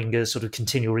of having a sort of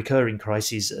continual recurring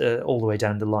crises all the way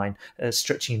down the line,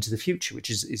 stretching into the future, which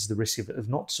is the risk of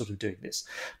not sort of doing this.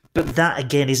 But that,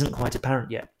 again, isn't quite apparent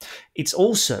yet. It's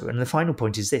also, and the final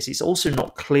point is this, it's also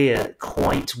not clear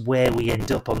quite where we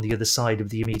end up on the other side of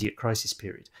the immediate crisis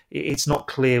period. It's not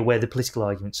clear where the political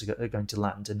arguments are going to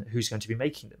land and who's going to be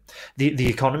making them. The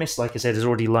Economist, like I said, has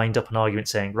already lined up an argument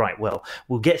saying, right, well,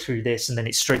 we'll get through this and then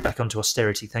it's straight back onto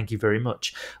austerity, thank you very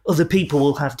much. Other people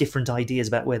will have different ideas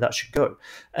about where that should go.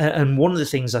 And one of the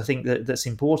things I think that's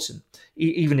important,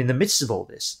 even in the midst of all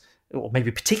this, or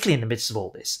maybe particularly in the midst of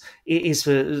all this, is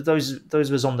for those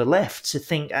of us on the left to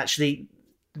think, actually,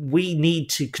 we need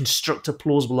to construct a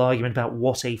plausible argument about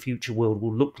what a future world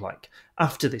will look like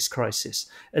after this crisis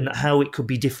and how it could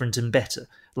be different and better.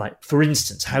 Like, for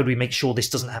instance, how do we make sure this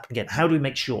doesn't happen again? How do we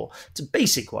make sure, it's a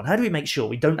basic one, how do we make sure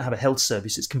we don't have a health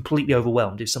service that's completely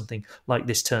overwhelmed if something like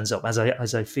this turns up, as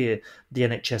I fear the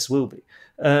NHS will be?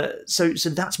 So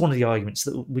that's one of the arguments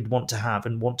that we'd want to have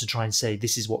and want to try and say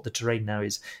this is what the terrain now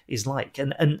is like.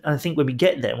 And I think when we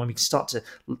get there, when we start to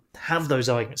have those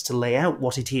arguments to lay out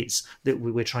what it is that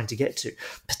we're trying to get to,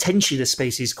 potentially the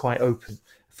space is quite open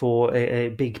for a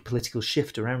big political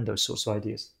shift around those sorts of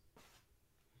ideas.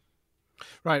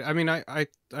 Right. I mean,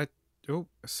 oh,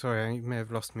 sorry, I may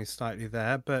have lost me slightly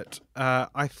there, but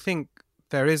I think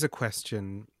there is a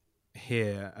question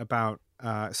here about.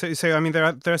 So I mean,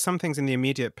 there are some things in the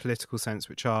immediate political sense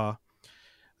which are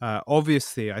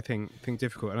obviously, I think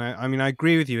difficult, and I mean, I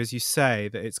agree with you as you say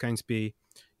that it's going to be,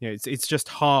 it's just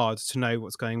hard to know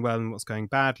what's going well and what's going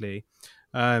badly,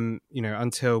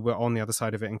 until we're on the other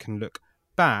side of it and can look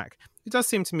back. It does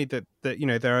seem to me that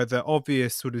there are the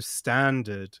obvious sort of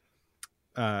standard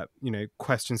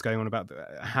questions going on about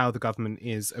how the government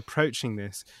is approaching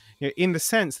this, in the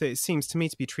sense that it seems to me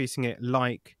to be treating it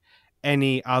like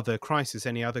any other crisis,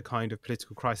 any other kind of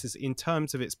political crisis in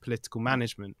terms of its political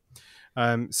management.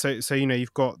 So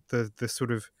you've got the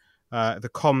sort of the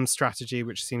comm strategy,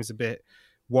 which seems a bit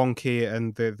wonky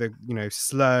and the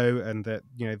slow, and that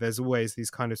there's always these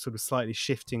kind of sort of slightly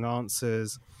shifting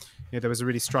answers. There was a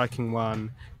really striking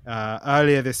one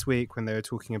earlier this week when they were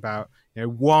talking about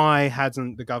why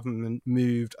hadn't the government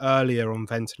moved earlier on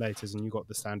ventilators, and you got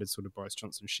the standard sort of Boris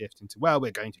Johnson shift into, well,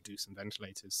 we're going to do some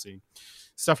ventilators soon,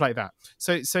 stuff like that.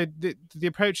 So the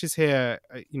approach is here,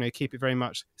 keep it very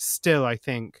much still, I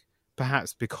think,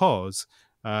 perhaps because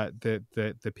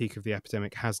the peak of the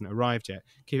epidemic hasn't arrived yet.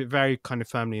 Keep it very kind of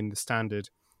firmly in the standard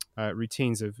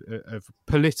routines of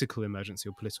political emergency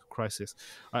or political crisis.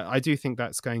 I do think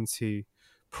that's going to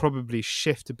probably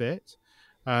shift a bit,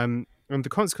 and the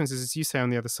consequences, as you say, on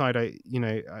the other side,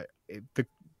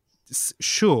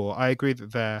 sure, I agree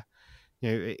that they're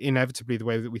inevitably the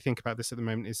way that we think about this at the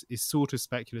moment is sort of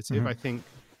speculative. Mm-hmm. I think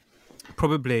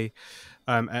probably,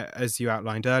 as you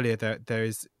outlined earlier, there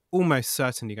is almost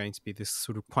certainly going to be this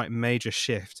sort of quite major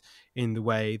shift in the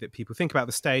way that people think about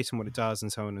the state and what it does,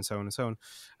 and so on and so on and so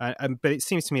on. But it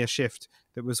seems to me a shift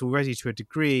that was already to a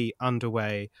degree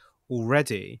underway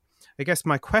already. I guess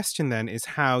my question then is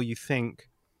how you think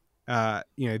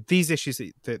these issues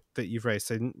that you've raised.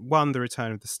 So one, the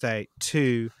return of the state.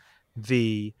 Two,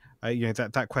 the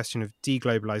that question of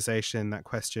deglobalization, that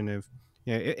question of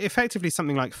effectively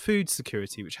something like food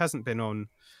security, which hasn't been on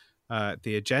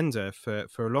the agenda for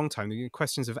a long time. The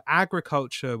questions of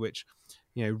agriculture, which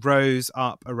rose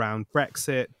up around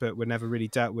Brexit, but were never really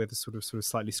dealt with, sort of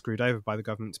slightly screwed over by the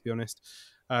government, to be honest.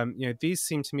 These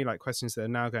seem to me like questions that are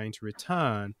now going to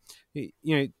return.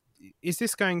 Is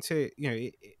this going to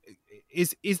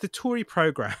is the Tory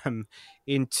programme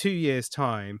in 2 years'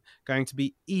 time going to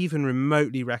be even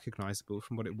remotely recognisable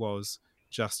from what it was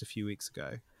just a few weeks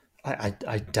ago?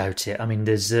 I doubt it. I mean,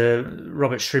 there's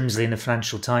Robert Shrimsley in the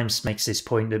Financial Times makes this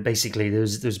point that basically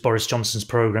there's Boris Johnson's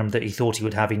programme that he thought he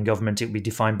would have in government. It would be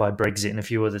defined by Brexit and a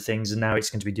few other things, and now it's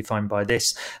going to be defined by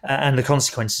this. And the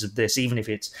consequences of this, even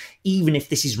if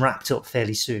this is wrapped up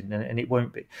fairly soon, and it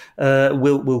won't be,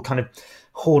 will kind of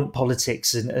haunt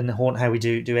politics and haunt how we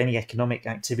do any economic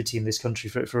activity in this country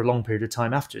for a long period of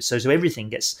time after. So everything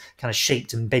gets kind of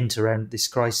shaped and bent around this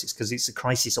crisis, because it's a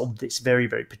crisis of this very,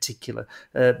 very particular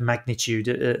magnitude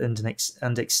and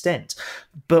extent.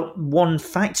 But one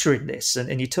factor in this,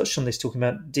 and you touched on this talking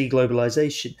about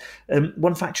deglobalization,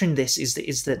 one factor in this is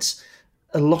that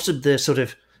a lot of the sort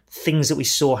of things that we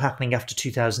saw happening after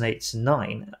 2008 and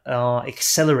 9 are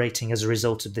accelerating as a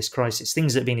result of this crisis,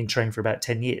 things that have been in train for about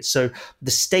 10 years. So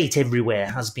the state everywhere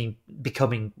has been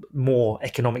becoming more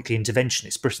economically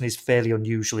interventionist. Britain is fairly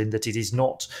unusual in that it is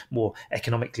not more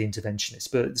economically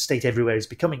interventionist, but the state everywhere is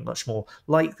becoming much more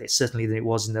like this, certainly than it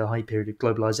was in the high period of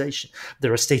globalization.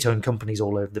 There are state-owned companies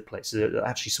all over the place. They're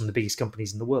actually some of the biggest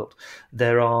companies in the world.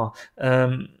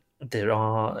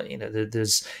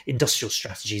 There's industrial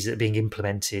strategies that are being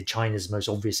implemented. China's the most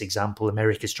obvious example.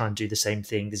 America's trying to do the same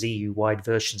thing. There's EU-wide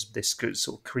versions of this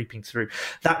sort of creeping through.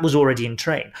 That was already in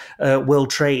train.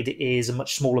 World trade is a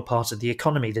much smaller part of the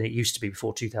economy than it used to be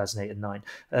before 2008 and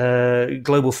 9.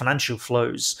 Global financial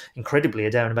flows, incredibly, are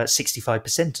down about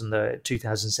 65% on the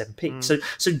 2007 peak. So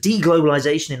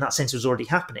deglobalization in that sense was already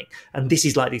happening. And this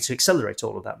is likely to accelerate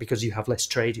all of that because you have less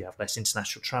trade, you have less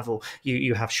international travel,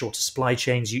 you have shorter supply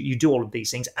chains, you do all of these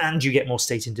things, and you get more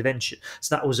state intervention.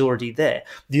 So that was already there.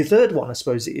 The third one, I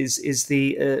suppose, is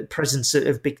the presence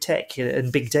of big tech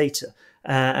and big data.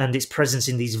 And its presence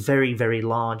in these very, very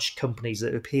large companies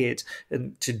that appeared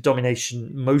to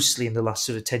domination mostly in the last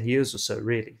sort of 10 years or so,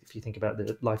 really, if you think about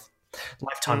the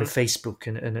lifetime of Facebook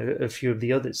and a few of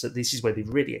the others, that this is where they've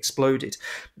really exploded.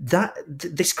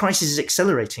 This crisis is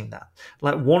accelerating that.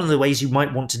 Like, one of the ways you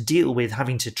might want to deal with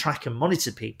having to track and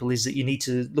monitor people is that you need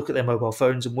to look at their mobile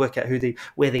phones and work out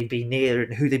where they've been near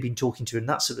and who they've been talking to and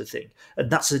that sort of thing.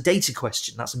 And that's a data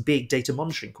question. That's a big data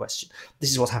monitoring question.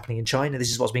 This is what's happening in China.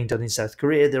 This is what's being done in South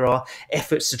Korea. There are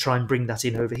efforts to try and bring that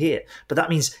in over here. But that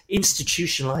means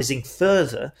institutionalizing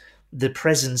further the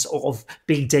presence of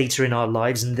big data in our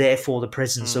lives, and therefore the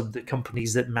presence of the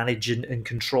companies that manage and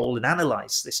control and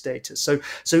analyze this data. So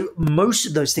most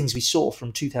of those things we saw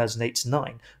from 2008 to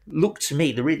 9 look to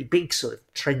me, the really big sort of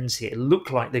trends here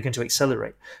look like they're going to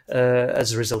accelerate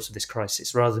as a result of this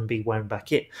crisis rather than be wound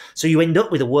back in. So you end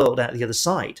up with a world out the other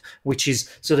side, which is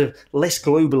sort of less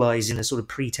globalized in a sort of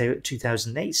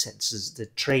pre-2008 sense, as the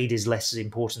trade is less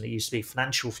important than it used to be.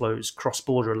 Financial flows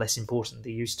cross-border are less important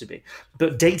than they used to be.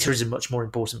 But data is a much more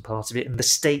important part of it, and the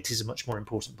state is a much more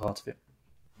important part of it.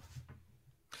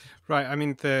 Right. I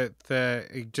mean, the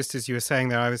just as you were saying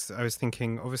there, I was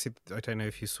thinking. Obviously, I don't know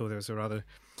if you saw, there was a rather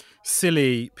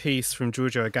silly piece from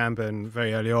Giorgio Agamben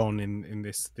very early on in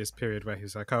this period where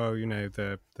he's like, oh,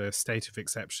 the state of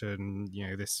exception,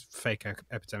 this fake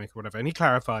epidemic or whatever, and he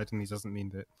clarified, and he doesn't mean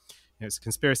that it's a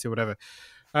conspiracy or whatever.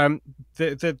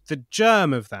 The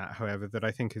germ of that, however, that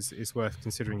I think is worth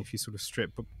considering if you sort of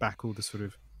strip back all the sort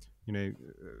of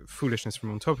foolishness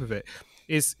from on top of it,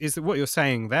 is that what you're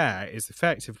saying there is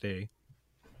effectively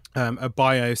a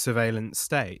biosurveillance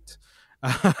state.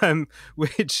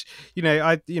 Which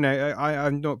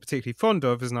I'm not particularly fond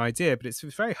of as an idea, but it's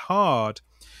very hard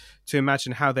to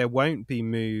imagine how there won't be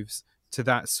moves to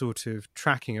that sort of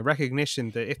tracking, a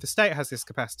recognition that if the state has this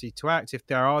capacity to act, if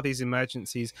there are these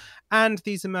emergencies, and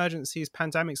these emergencies,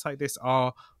 pandemics like this,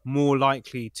 are more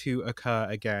likely to occur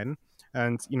again.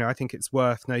 And I think it's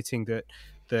worth noting that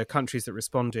the countries that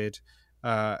responded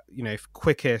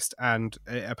quickest and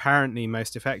apparently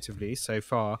most effectively so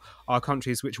far are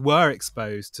countries which were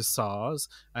exposed to SARS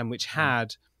and which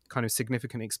had kind of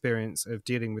significant experience of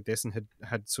dealing with this and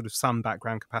had sort of some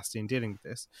background capacity in dealing with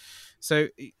this. So,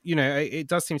 it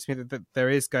does seem to me that there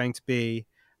is going to be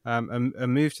a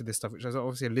move to this stuff, which is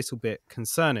obviously a little bit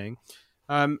concerning.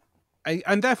 And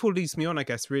therefore leads me on, I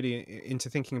guess, really into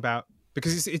thinking about,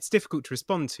 because it's difficult to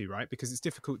respond to, right? Because it's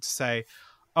difficult to say,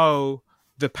 oh,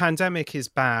 the pandemic is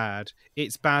bad.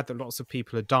 It's bad that lots of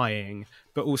people are dying,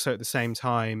 but also at the same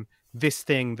time, this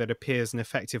thing that appears an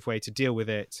effective way to deal with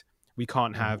it, we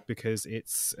can't have because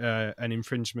it's an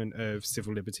infringement of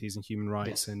civil liberties and human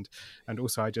rights. Yes. And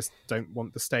also, I just don't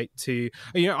want the state to,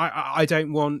 I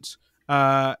don't want,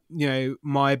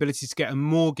 my ability to get a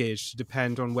mortgage to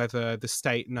depend on whether the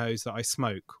state knows that I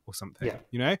smoke or something,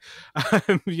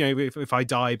 if I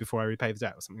die before I repay the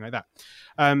debt or something like that.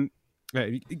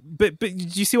 But do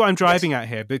you see what I'm driving at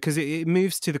here? Because it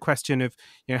moves to the question of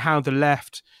how the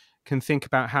left can think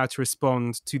about how to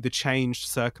respond to the changed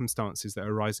circumstances that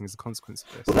are arising as a consequence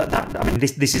of this. Well,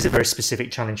 this is a very specific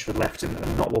challenge for the left, and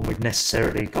not one we've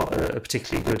necessarily got a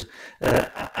particularly good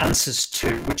answers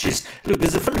to. Which is, look,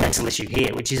 there's a fundamental issue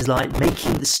here, which is like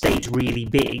making the state really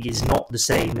big is not the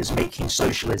same as making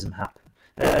socialism happen.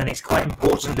 And it's quite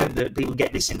important that people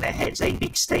get this in their heads. A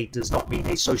big state does not mean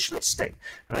a socialist state.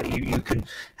 Right? You can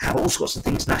have all sorts of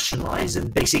things nationalised,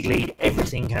 and basically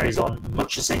everything carries on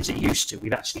much the same as it used to.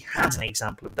 We've actually had an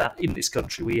example of that in this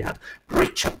country. We had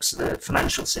great chunks of the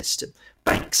financial system,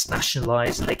 banks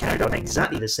nationalised, and they carried on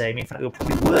exactly the same. In fact, they were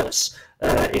probably worse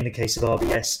in the case of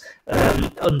RBS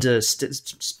under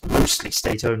mostly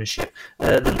state ownership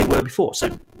than they were before.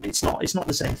 So it's not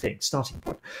the same thing. Starting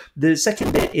point. The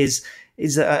second bit is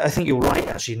I think you're right,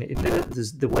 actually, in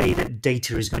the way that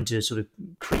data is going to sort of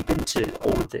creep into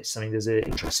all of this. I mean, there's an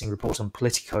interesting report on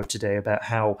Politico today about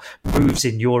how moves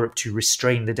in Europe to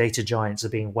restrain the data giants are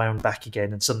being wound back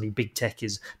again, and suddenly big tech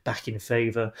is back in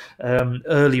favour.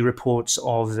 Early reports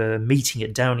of a meeting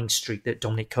at Downing Street that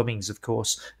Dominic Cummings, of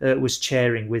course, was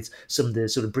chairing with some of the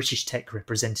sort of British tech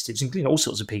representatives, including all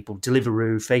sorts of people,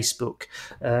 Deliveroo, Facebook.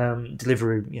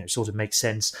 Deliveroo, sort of makes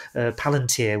sense.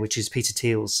 Palantir, which is Peter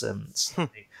Thiel's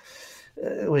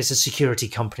it's a security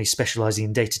company specialising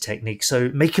in data techniques. So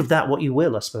make of that what you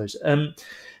will, I suppose.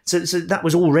 So that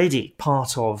was already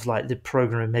part of like the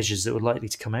programme of measures that were likely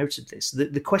to come out of this.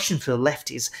 The question for the left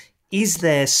is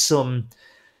there some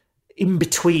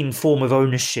in-between form of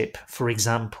ownership, for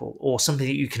example, or something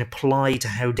that you can apply to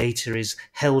how data is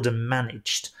held and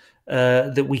managed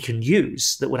that we can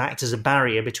use that would act as a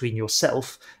barrier between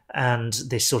yourself and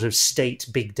this sort of state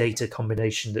big data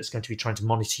combination that's going to be trying to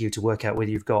monitor you to work out whether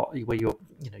you're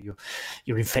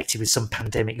infected with some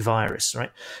pandemic virus,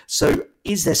 right? So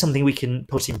is there something we can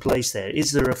put in place there?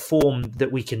 Is there a form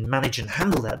that we can manage and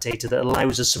handle that data that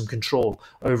allows us some control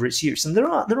over its use? And there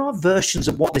are versions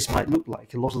of what this might look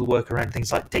like. A lot of the work around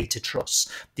things like data trusts,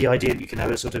 the idea that you can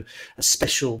have a sort of a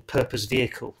special purpose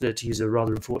vehicle, to use a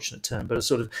rather unfortunate term, but a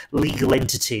sort of legal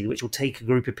entity which will take a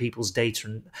group of people's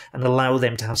data and allow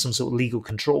them to have some sort of legal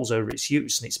controls over its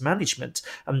use and its management,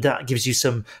 and that gives you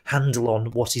some handle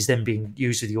on what is then being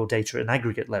used with your data at an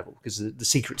aggregate level, because the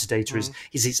secret to data is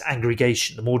its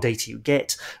aggregation. The more data you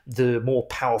get, the more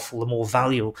powerful, the more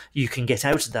value you can get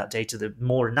out of that data, the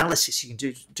more analysis you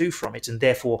can do from it, and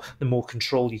therefore the more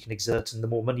control you can exert and the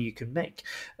more money you can make.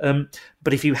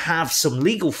 But if you have some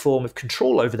legal form of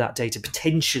control over that data,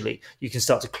 potentially you can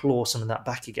start to claw some of that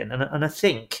back again. And I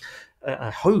think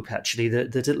I hope actually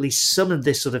that at least some of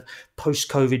this sort of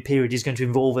post-COVID period is going to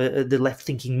involve the left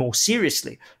thinking more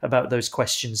seriously about those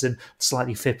questions than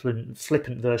slightly flippant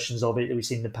versions of it that we've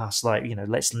seen in the past, like,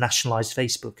 let's nationalise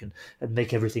Facebook and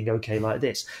make everything okay like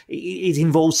this. It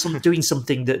involves doing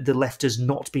something that the left has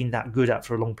not been that good at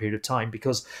for a long period of time,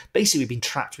 because basically we've been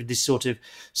trapped with this sort of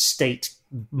state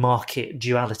market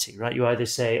duality, right? You either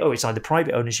say, oh, it's either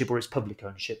private ownership or it's public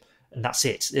ownership, and that's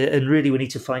it. And really, we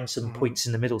need to find some points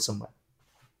in the middle somewhere.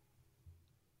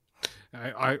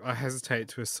 I hesitate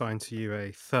to assign to you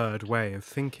a third way of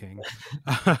thinking,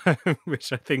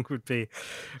 which I think would be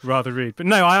rather rude. But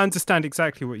no, I understand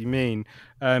exactly what you mean.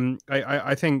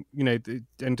 I think,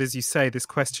 and as you say, this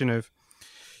question of,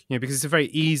 because it's a very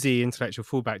easy intellectual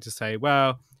fallback to say,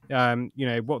 well,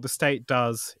 what the state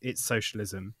does, it's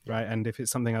socialism, right? And if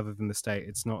it's something other than the state,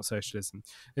 it's not socialism.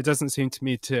 It doesn't seem to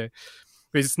me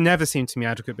it's never seemed to me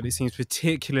adequate, but it seems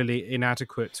particularly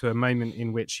inadequate to a moment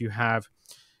in which you have,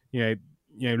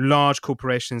 large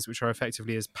corporations which are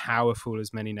effectively as powerful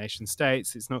as many nation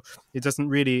states. It doesn't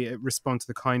really respond to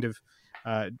the kind of,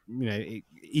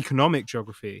 economic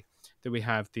geography that we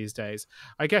have these days.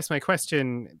 I guess my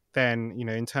question then,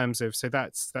 in terms of, so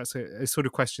that's a sort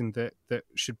of question that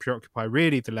should preoccupy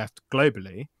really the left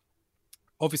globally.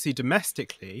 Obviously,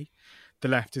 domestically, the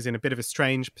left is in a bit of a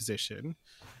strange position,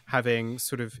 having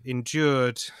sort of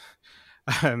endured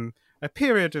a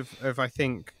period of I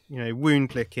think,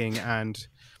 wound licking and,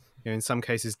 in some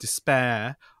cases,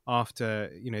 despair after,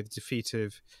 the defeat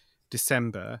of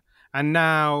December. And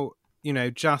now,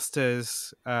 just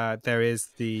as there is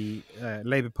the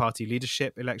Labour Party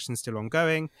leadership election still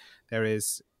ongoing, there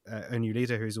is a new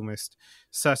leader who is almost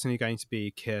certainly going to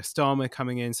be Keir Starmer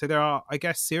coming in. So there are, I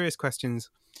guess, serious questions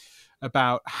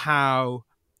about how,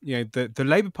 the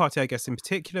Labour Party, I guess, in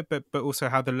particular, but also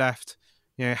how the left,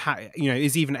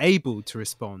 is even able to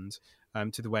respond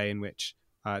to the way in which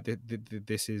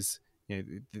this is,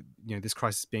 this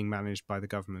crisis being managed by the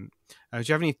government. Do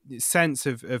you have any sense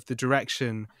of the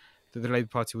direction that the Labour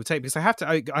Party will take? Because I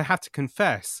have to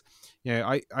confess,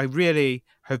 I really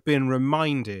have been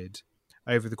reminded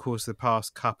over the course of the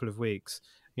past couple of weeks,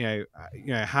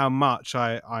 how much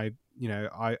I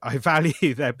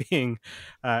value there being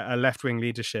a left-wing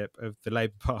leadership of the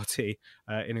Labour Party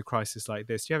in a crisis like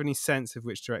this. Do you have any sense of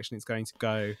which direction it's going to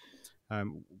go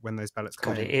when those ballots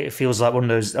come in? It feels like one of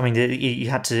those. I mean, you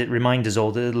had to remind us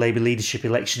all that the Labour leadership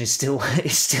election is still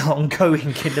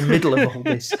ongoing in the middle of all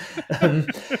this.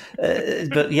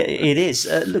 But yeah, it is.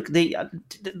 Look,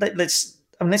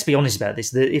 let's be honest about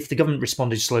this. If the government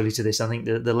responded slowly to this, I think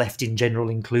the left in general,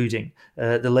 including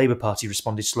the Labour Party,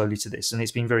 responded slowly to this. And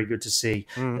it's been very good to see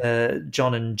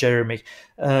John and Jeremy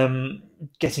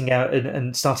getting out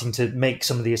and starting to make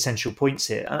some of the essential points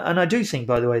here. And I do think,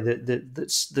 by the way, that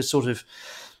that's the sort of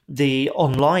the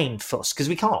online fuss, because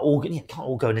we can't all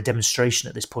go in a demonstration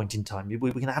at this point in time.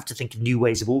 We're going to have to think of new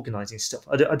ways of organising stuff.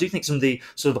 I do think some of the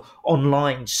sort of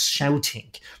online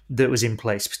shouting that was in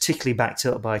place, particularly backed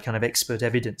up by kind of expert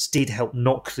evidence, did help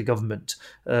knock the government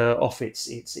off its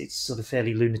sort of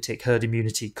fairly lunatic herd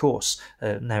immunity course,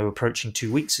 now approaching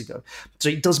 2 weeks ago. So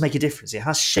it does make a difference. It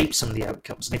has shaped some of the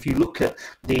outcomes. And if you look at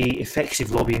the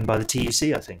effective lobbying by the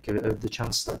TUC, I think, of the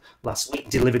Chancellor last week,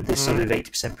 delivered this sort of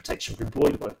 80% protection for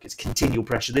employed workers. Continual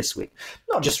pressure this week,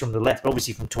 not just from the left, but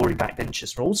obviously from Tory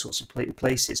backbenchers, from all sorts of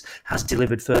places, has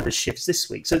delivered further shifts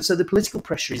this week. So the political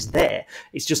pressure is there.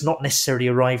 It's just not necessarily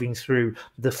arriving through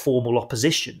the formal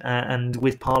opposition. And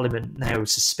with Parliament now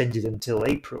suspended until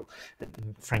April,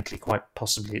 and frankly, quite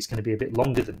possibly it's going to be a bit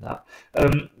longer than that.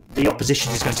 The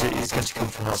opposition is going to come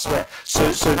from elsewhere. So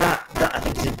that I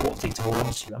think is an important thing to hold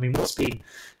on to. I mean, what's been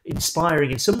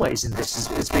inspiring in some ways in this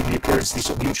has been the appearance of these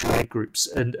sort of mutual aid groups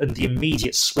and the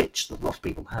immediate switch that a lot of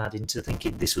people had into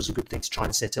thinking this was a good thing to try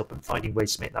and set up and finding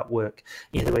ways to make that work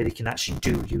in the way they can actually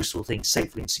do useful things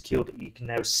safely and securely. You can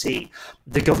now see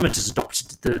the government has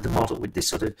adopted the model with this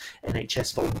sort of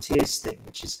NHS volunteers thing,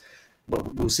 which is, well,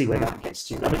 we'll see where that gets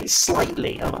to. I mean, it's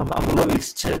slightly, I'm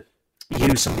loath to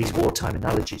use some of these wartime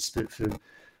analogies for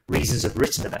reasons I've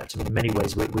written about. I mean, in many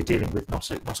ways, we're dealing with not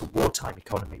a wartime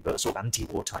economy, but a sort of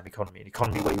anti-wartime economy, an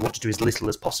economy where you want to do as little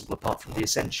as possible apart from the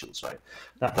essentials, right?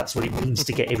 That's what it means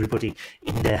to get everybody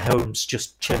in their homes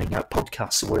just churning out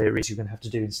podcasts or whatever it is you're going to have to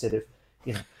do instead of,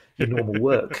 your normal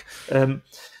work.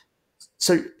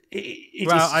 Listen,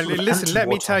 let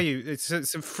me tell you,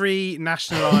 it's some free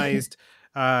nationalised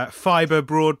fibre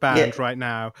broadband right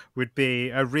now would be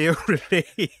a real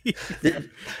relief.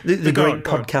 The great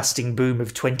podcasting boom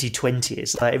of 2020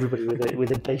 is like everybody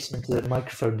with a basement, a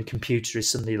microphone, and a computer is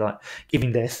suddenly like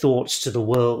giving their thoughts to the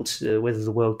world, whether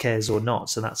the world cares or not.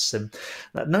 So that's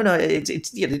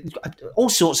it's all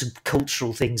sorts of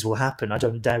cultural things will happen, I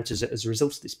don't doubt, as a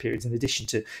result of this period, in addition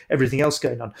to everything else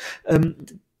going on.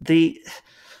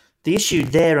 The issue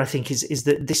there, I think, is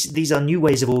that these are new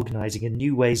ways of organising and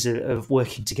new ways of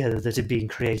working together that are being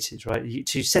created, right?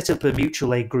 To set up a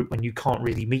mutual aid group when you can't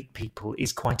really meet people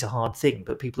is quite a hard thing,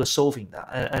 but people are solving that.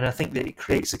 And I think that it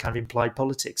creates a kind of implied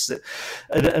politics that,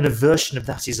 and a version of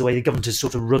that is the way the government has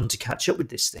sort of run to catch up with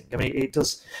this thing. I mean, it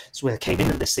does, it's where I came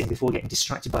in at this thing before getting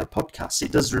distracted by podcasts.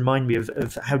 It does remind me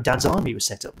of how Dad's Army was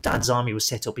set up. Dad's Army was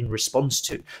set up in response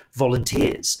to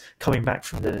volunteers coming back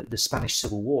from the Spanish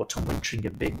Civil War, Tom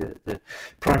Wintringham being the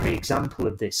primary example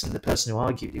of this, and the person who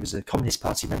argued, he was a Communist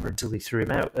Party member until they threw him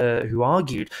out, who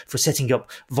argued for setting up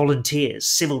volunteers,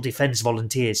 civil defence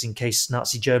volunteers, in case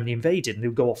Nazi Germany invaded, and they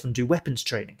would go off and do weapons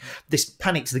training. This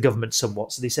panicked the government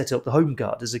somewhat, so they set up the Home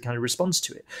Guard as a kind of response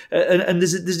to it. And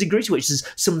there's a degree to which there's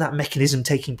some of that mechanism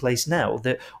taking place now,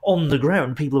 that on the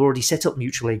ground people have already set up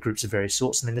mutual aid groups of various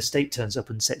sorts, and then the state turns up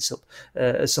and sets up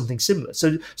something similar.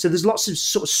 So there's lots of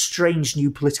sort of strange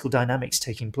new political dynamics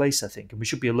taking place, I think, and we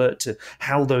should be alert to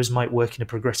how those might work in a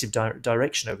progressive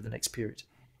direction over the next period.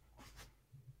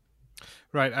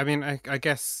 Right. I mean, I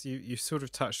guess you sort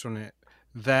of touched on it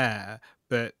there,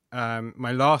 but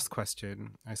my last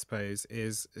question, I suppose,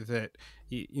 is that,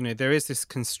 there is this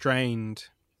constrained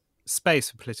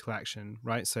space for political action,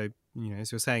 right? So,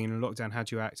 as you're saying, in a lockdown, how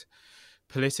do you act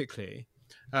politically?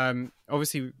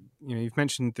 Obviously, you've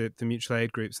mentioned the mutual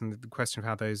aid groups and the question of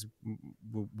how those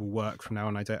will work from now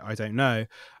on. I don't know.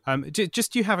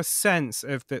 Just do you have a sense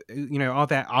of that? Are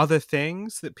there other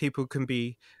things that people can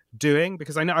be doing?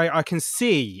 Because I know I can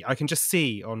just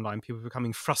see online people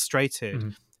becoming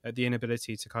frustrated at the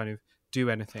inability to kind of do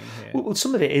anything here. Well,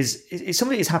 some of it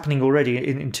is happening already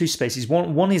in two spaces.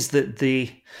 One is that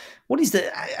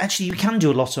actually you can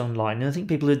do a lot online, and I think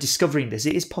people are discovering this.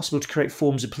 It is possible to create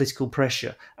forms of political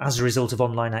pressure as a result of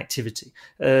online activity,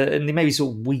 and they may be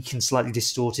sort of weak and slightly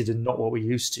distorted and not what we're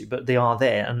used to, but they are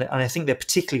there, and I think they're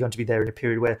particularly going to be there in a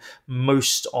period where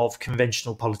most of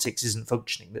conventional politics isn't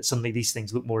functioning, that suddenly these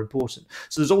things look more important.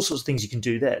 So there's all sorts of things you can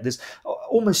do there. There's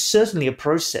almost certainly a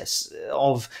process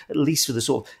of, at least for the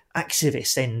sort of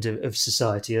activist end of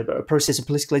society, a process of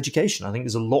political education. I think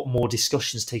there's a lot more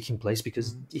discussions taking place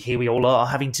because here we all are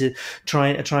having to try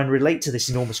and relate to this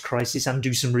enormous crisis and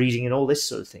do some reading and all this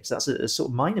sort of thing. So that's a sort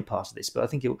of minor part of this, but I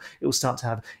think it will start to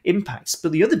have impacts.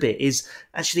 But the other bit is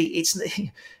actually it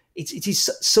is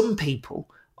some people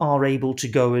are able to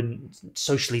go and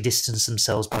socially distance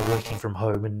themselves by working from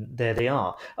home, and there they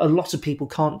are. A lot of people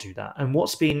can't do that. And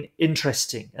what's been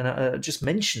interesting, and I just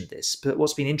mentioned this, but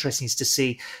what's been interesting is to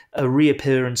see a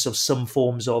reappearance of some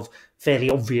forms of fairly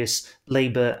obvious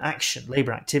labour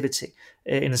activity,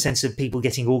 in the sense of people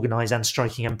getting organised and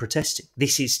striking and protesting.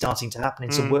 This is starting to happen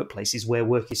in some workplaces where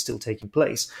work is still taking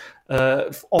place,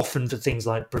 often for things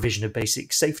like provision of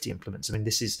basic safety implements. I mean,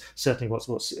 this is certainly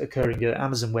what's occurring at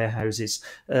Amazon warehouses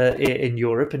in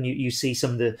Europe, and you see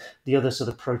some of the other sort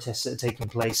of protests that are taking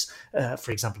place,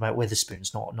 for example, about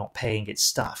Wetherspoons not paying its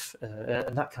staff,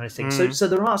 and that kind of thing. So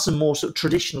there are some more sort of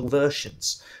traditional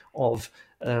versions of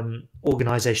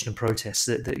organisation and protests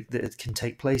that can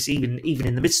take place even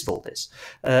in the midst of all this,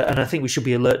 and I think we should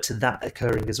be alert to that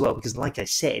occurring as well, because like I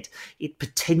said, it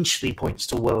potentially points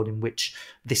to a world in which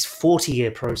this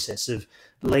 40-year process of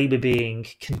Labour being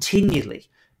continually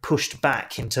pushed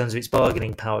back in terms of its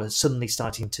bargaining power is suddenly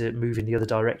starting to move in the other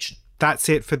direction. That's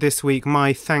it for this week.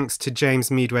 My thanks to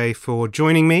James Meadway for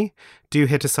joining me. Do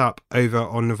hit us up over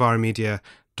on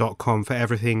NovaraMedia.com for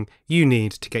everything you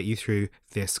need to get you through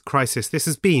this crisis. This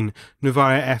has been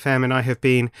Novara FM, and I have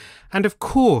been, and of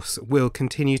course will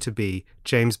continue to be,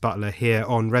 James Butler here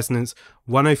on Resonance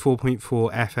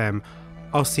 104.4 FM.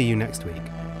 I'll see you next week.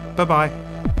 Bye-bye.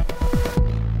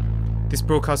 This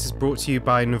broadcast is brought to you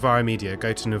by Novara Media.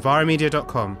 Go to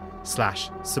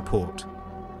novaramedia.com/support.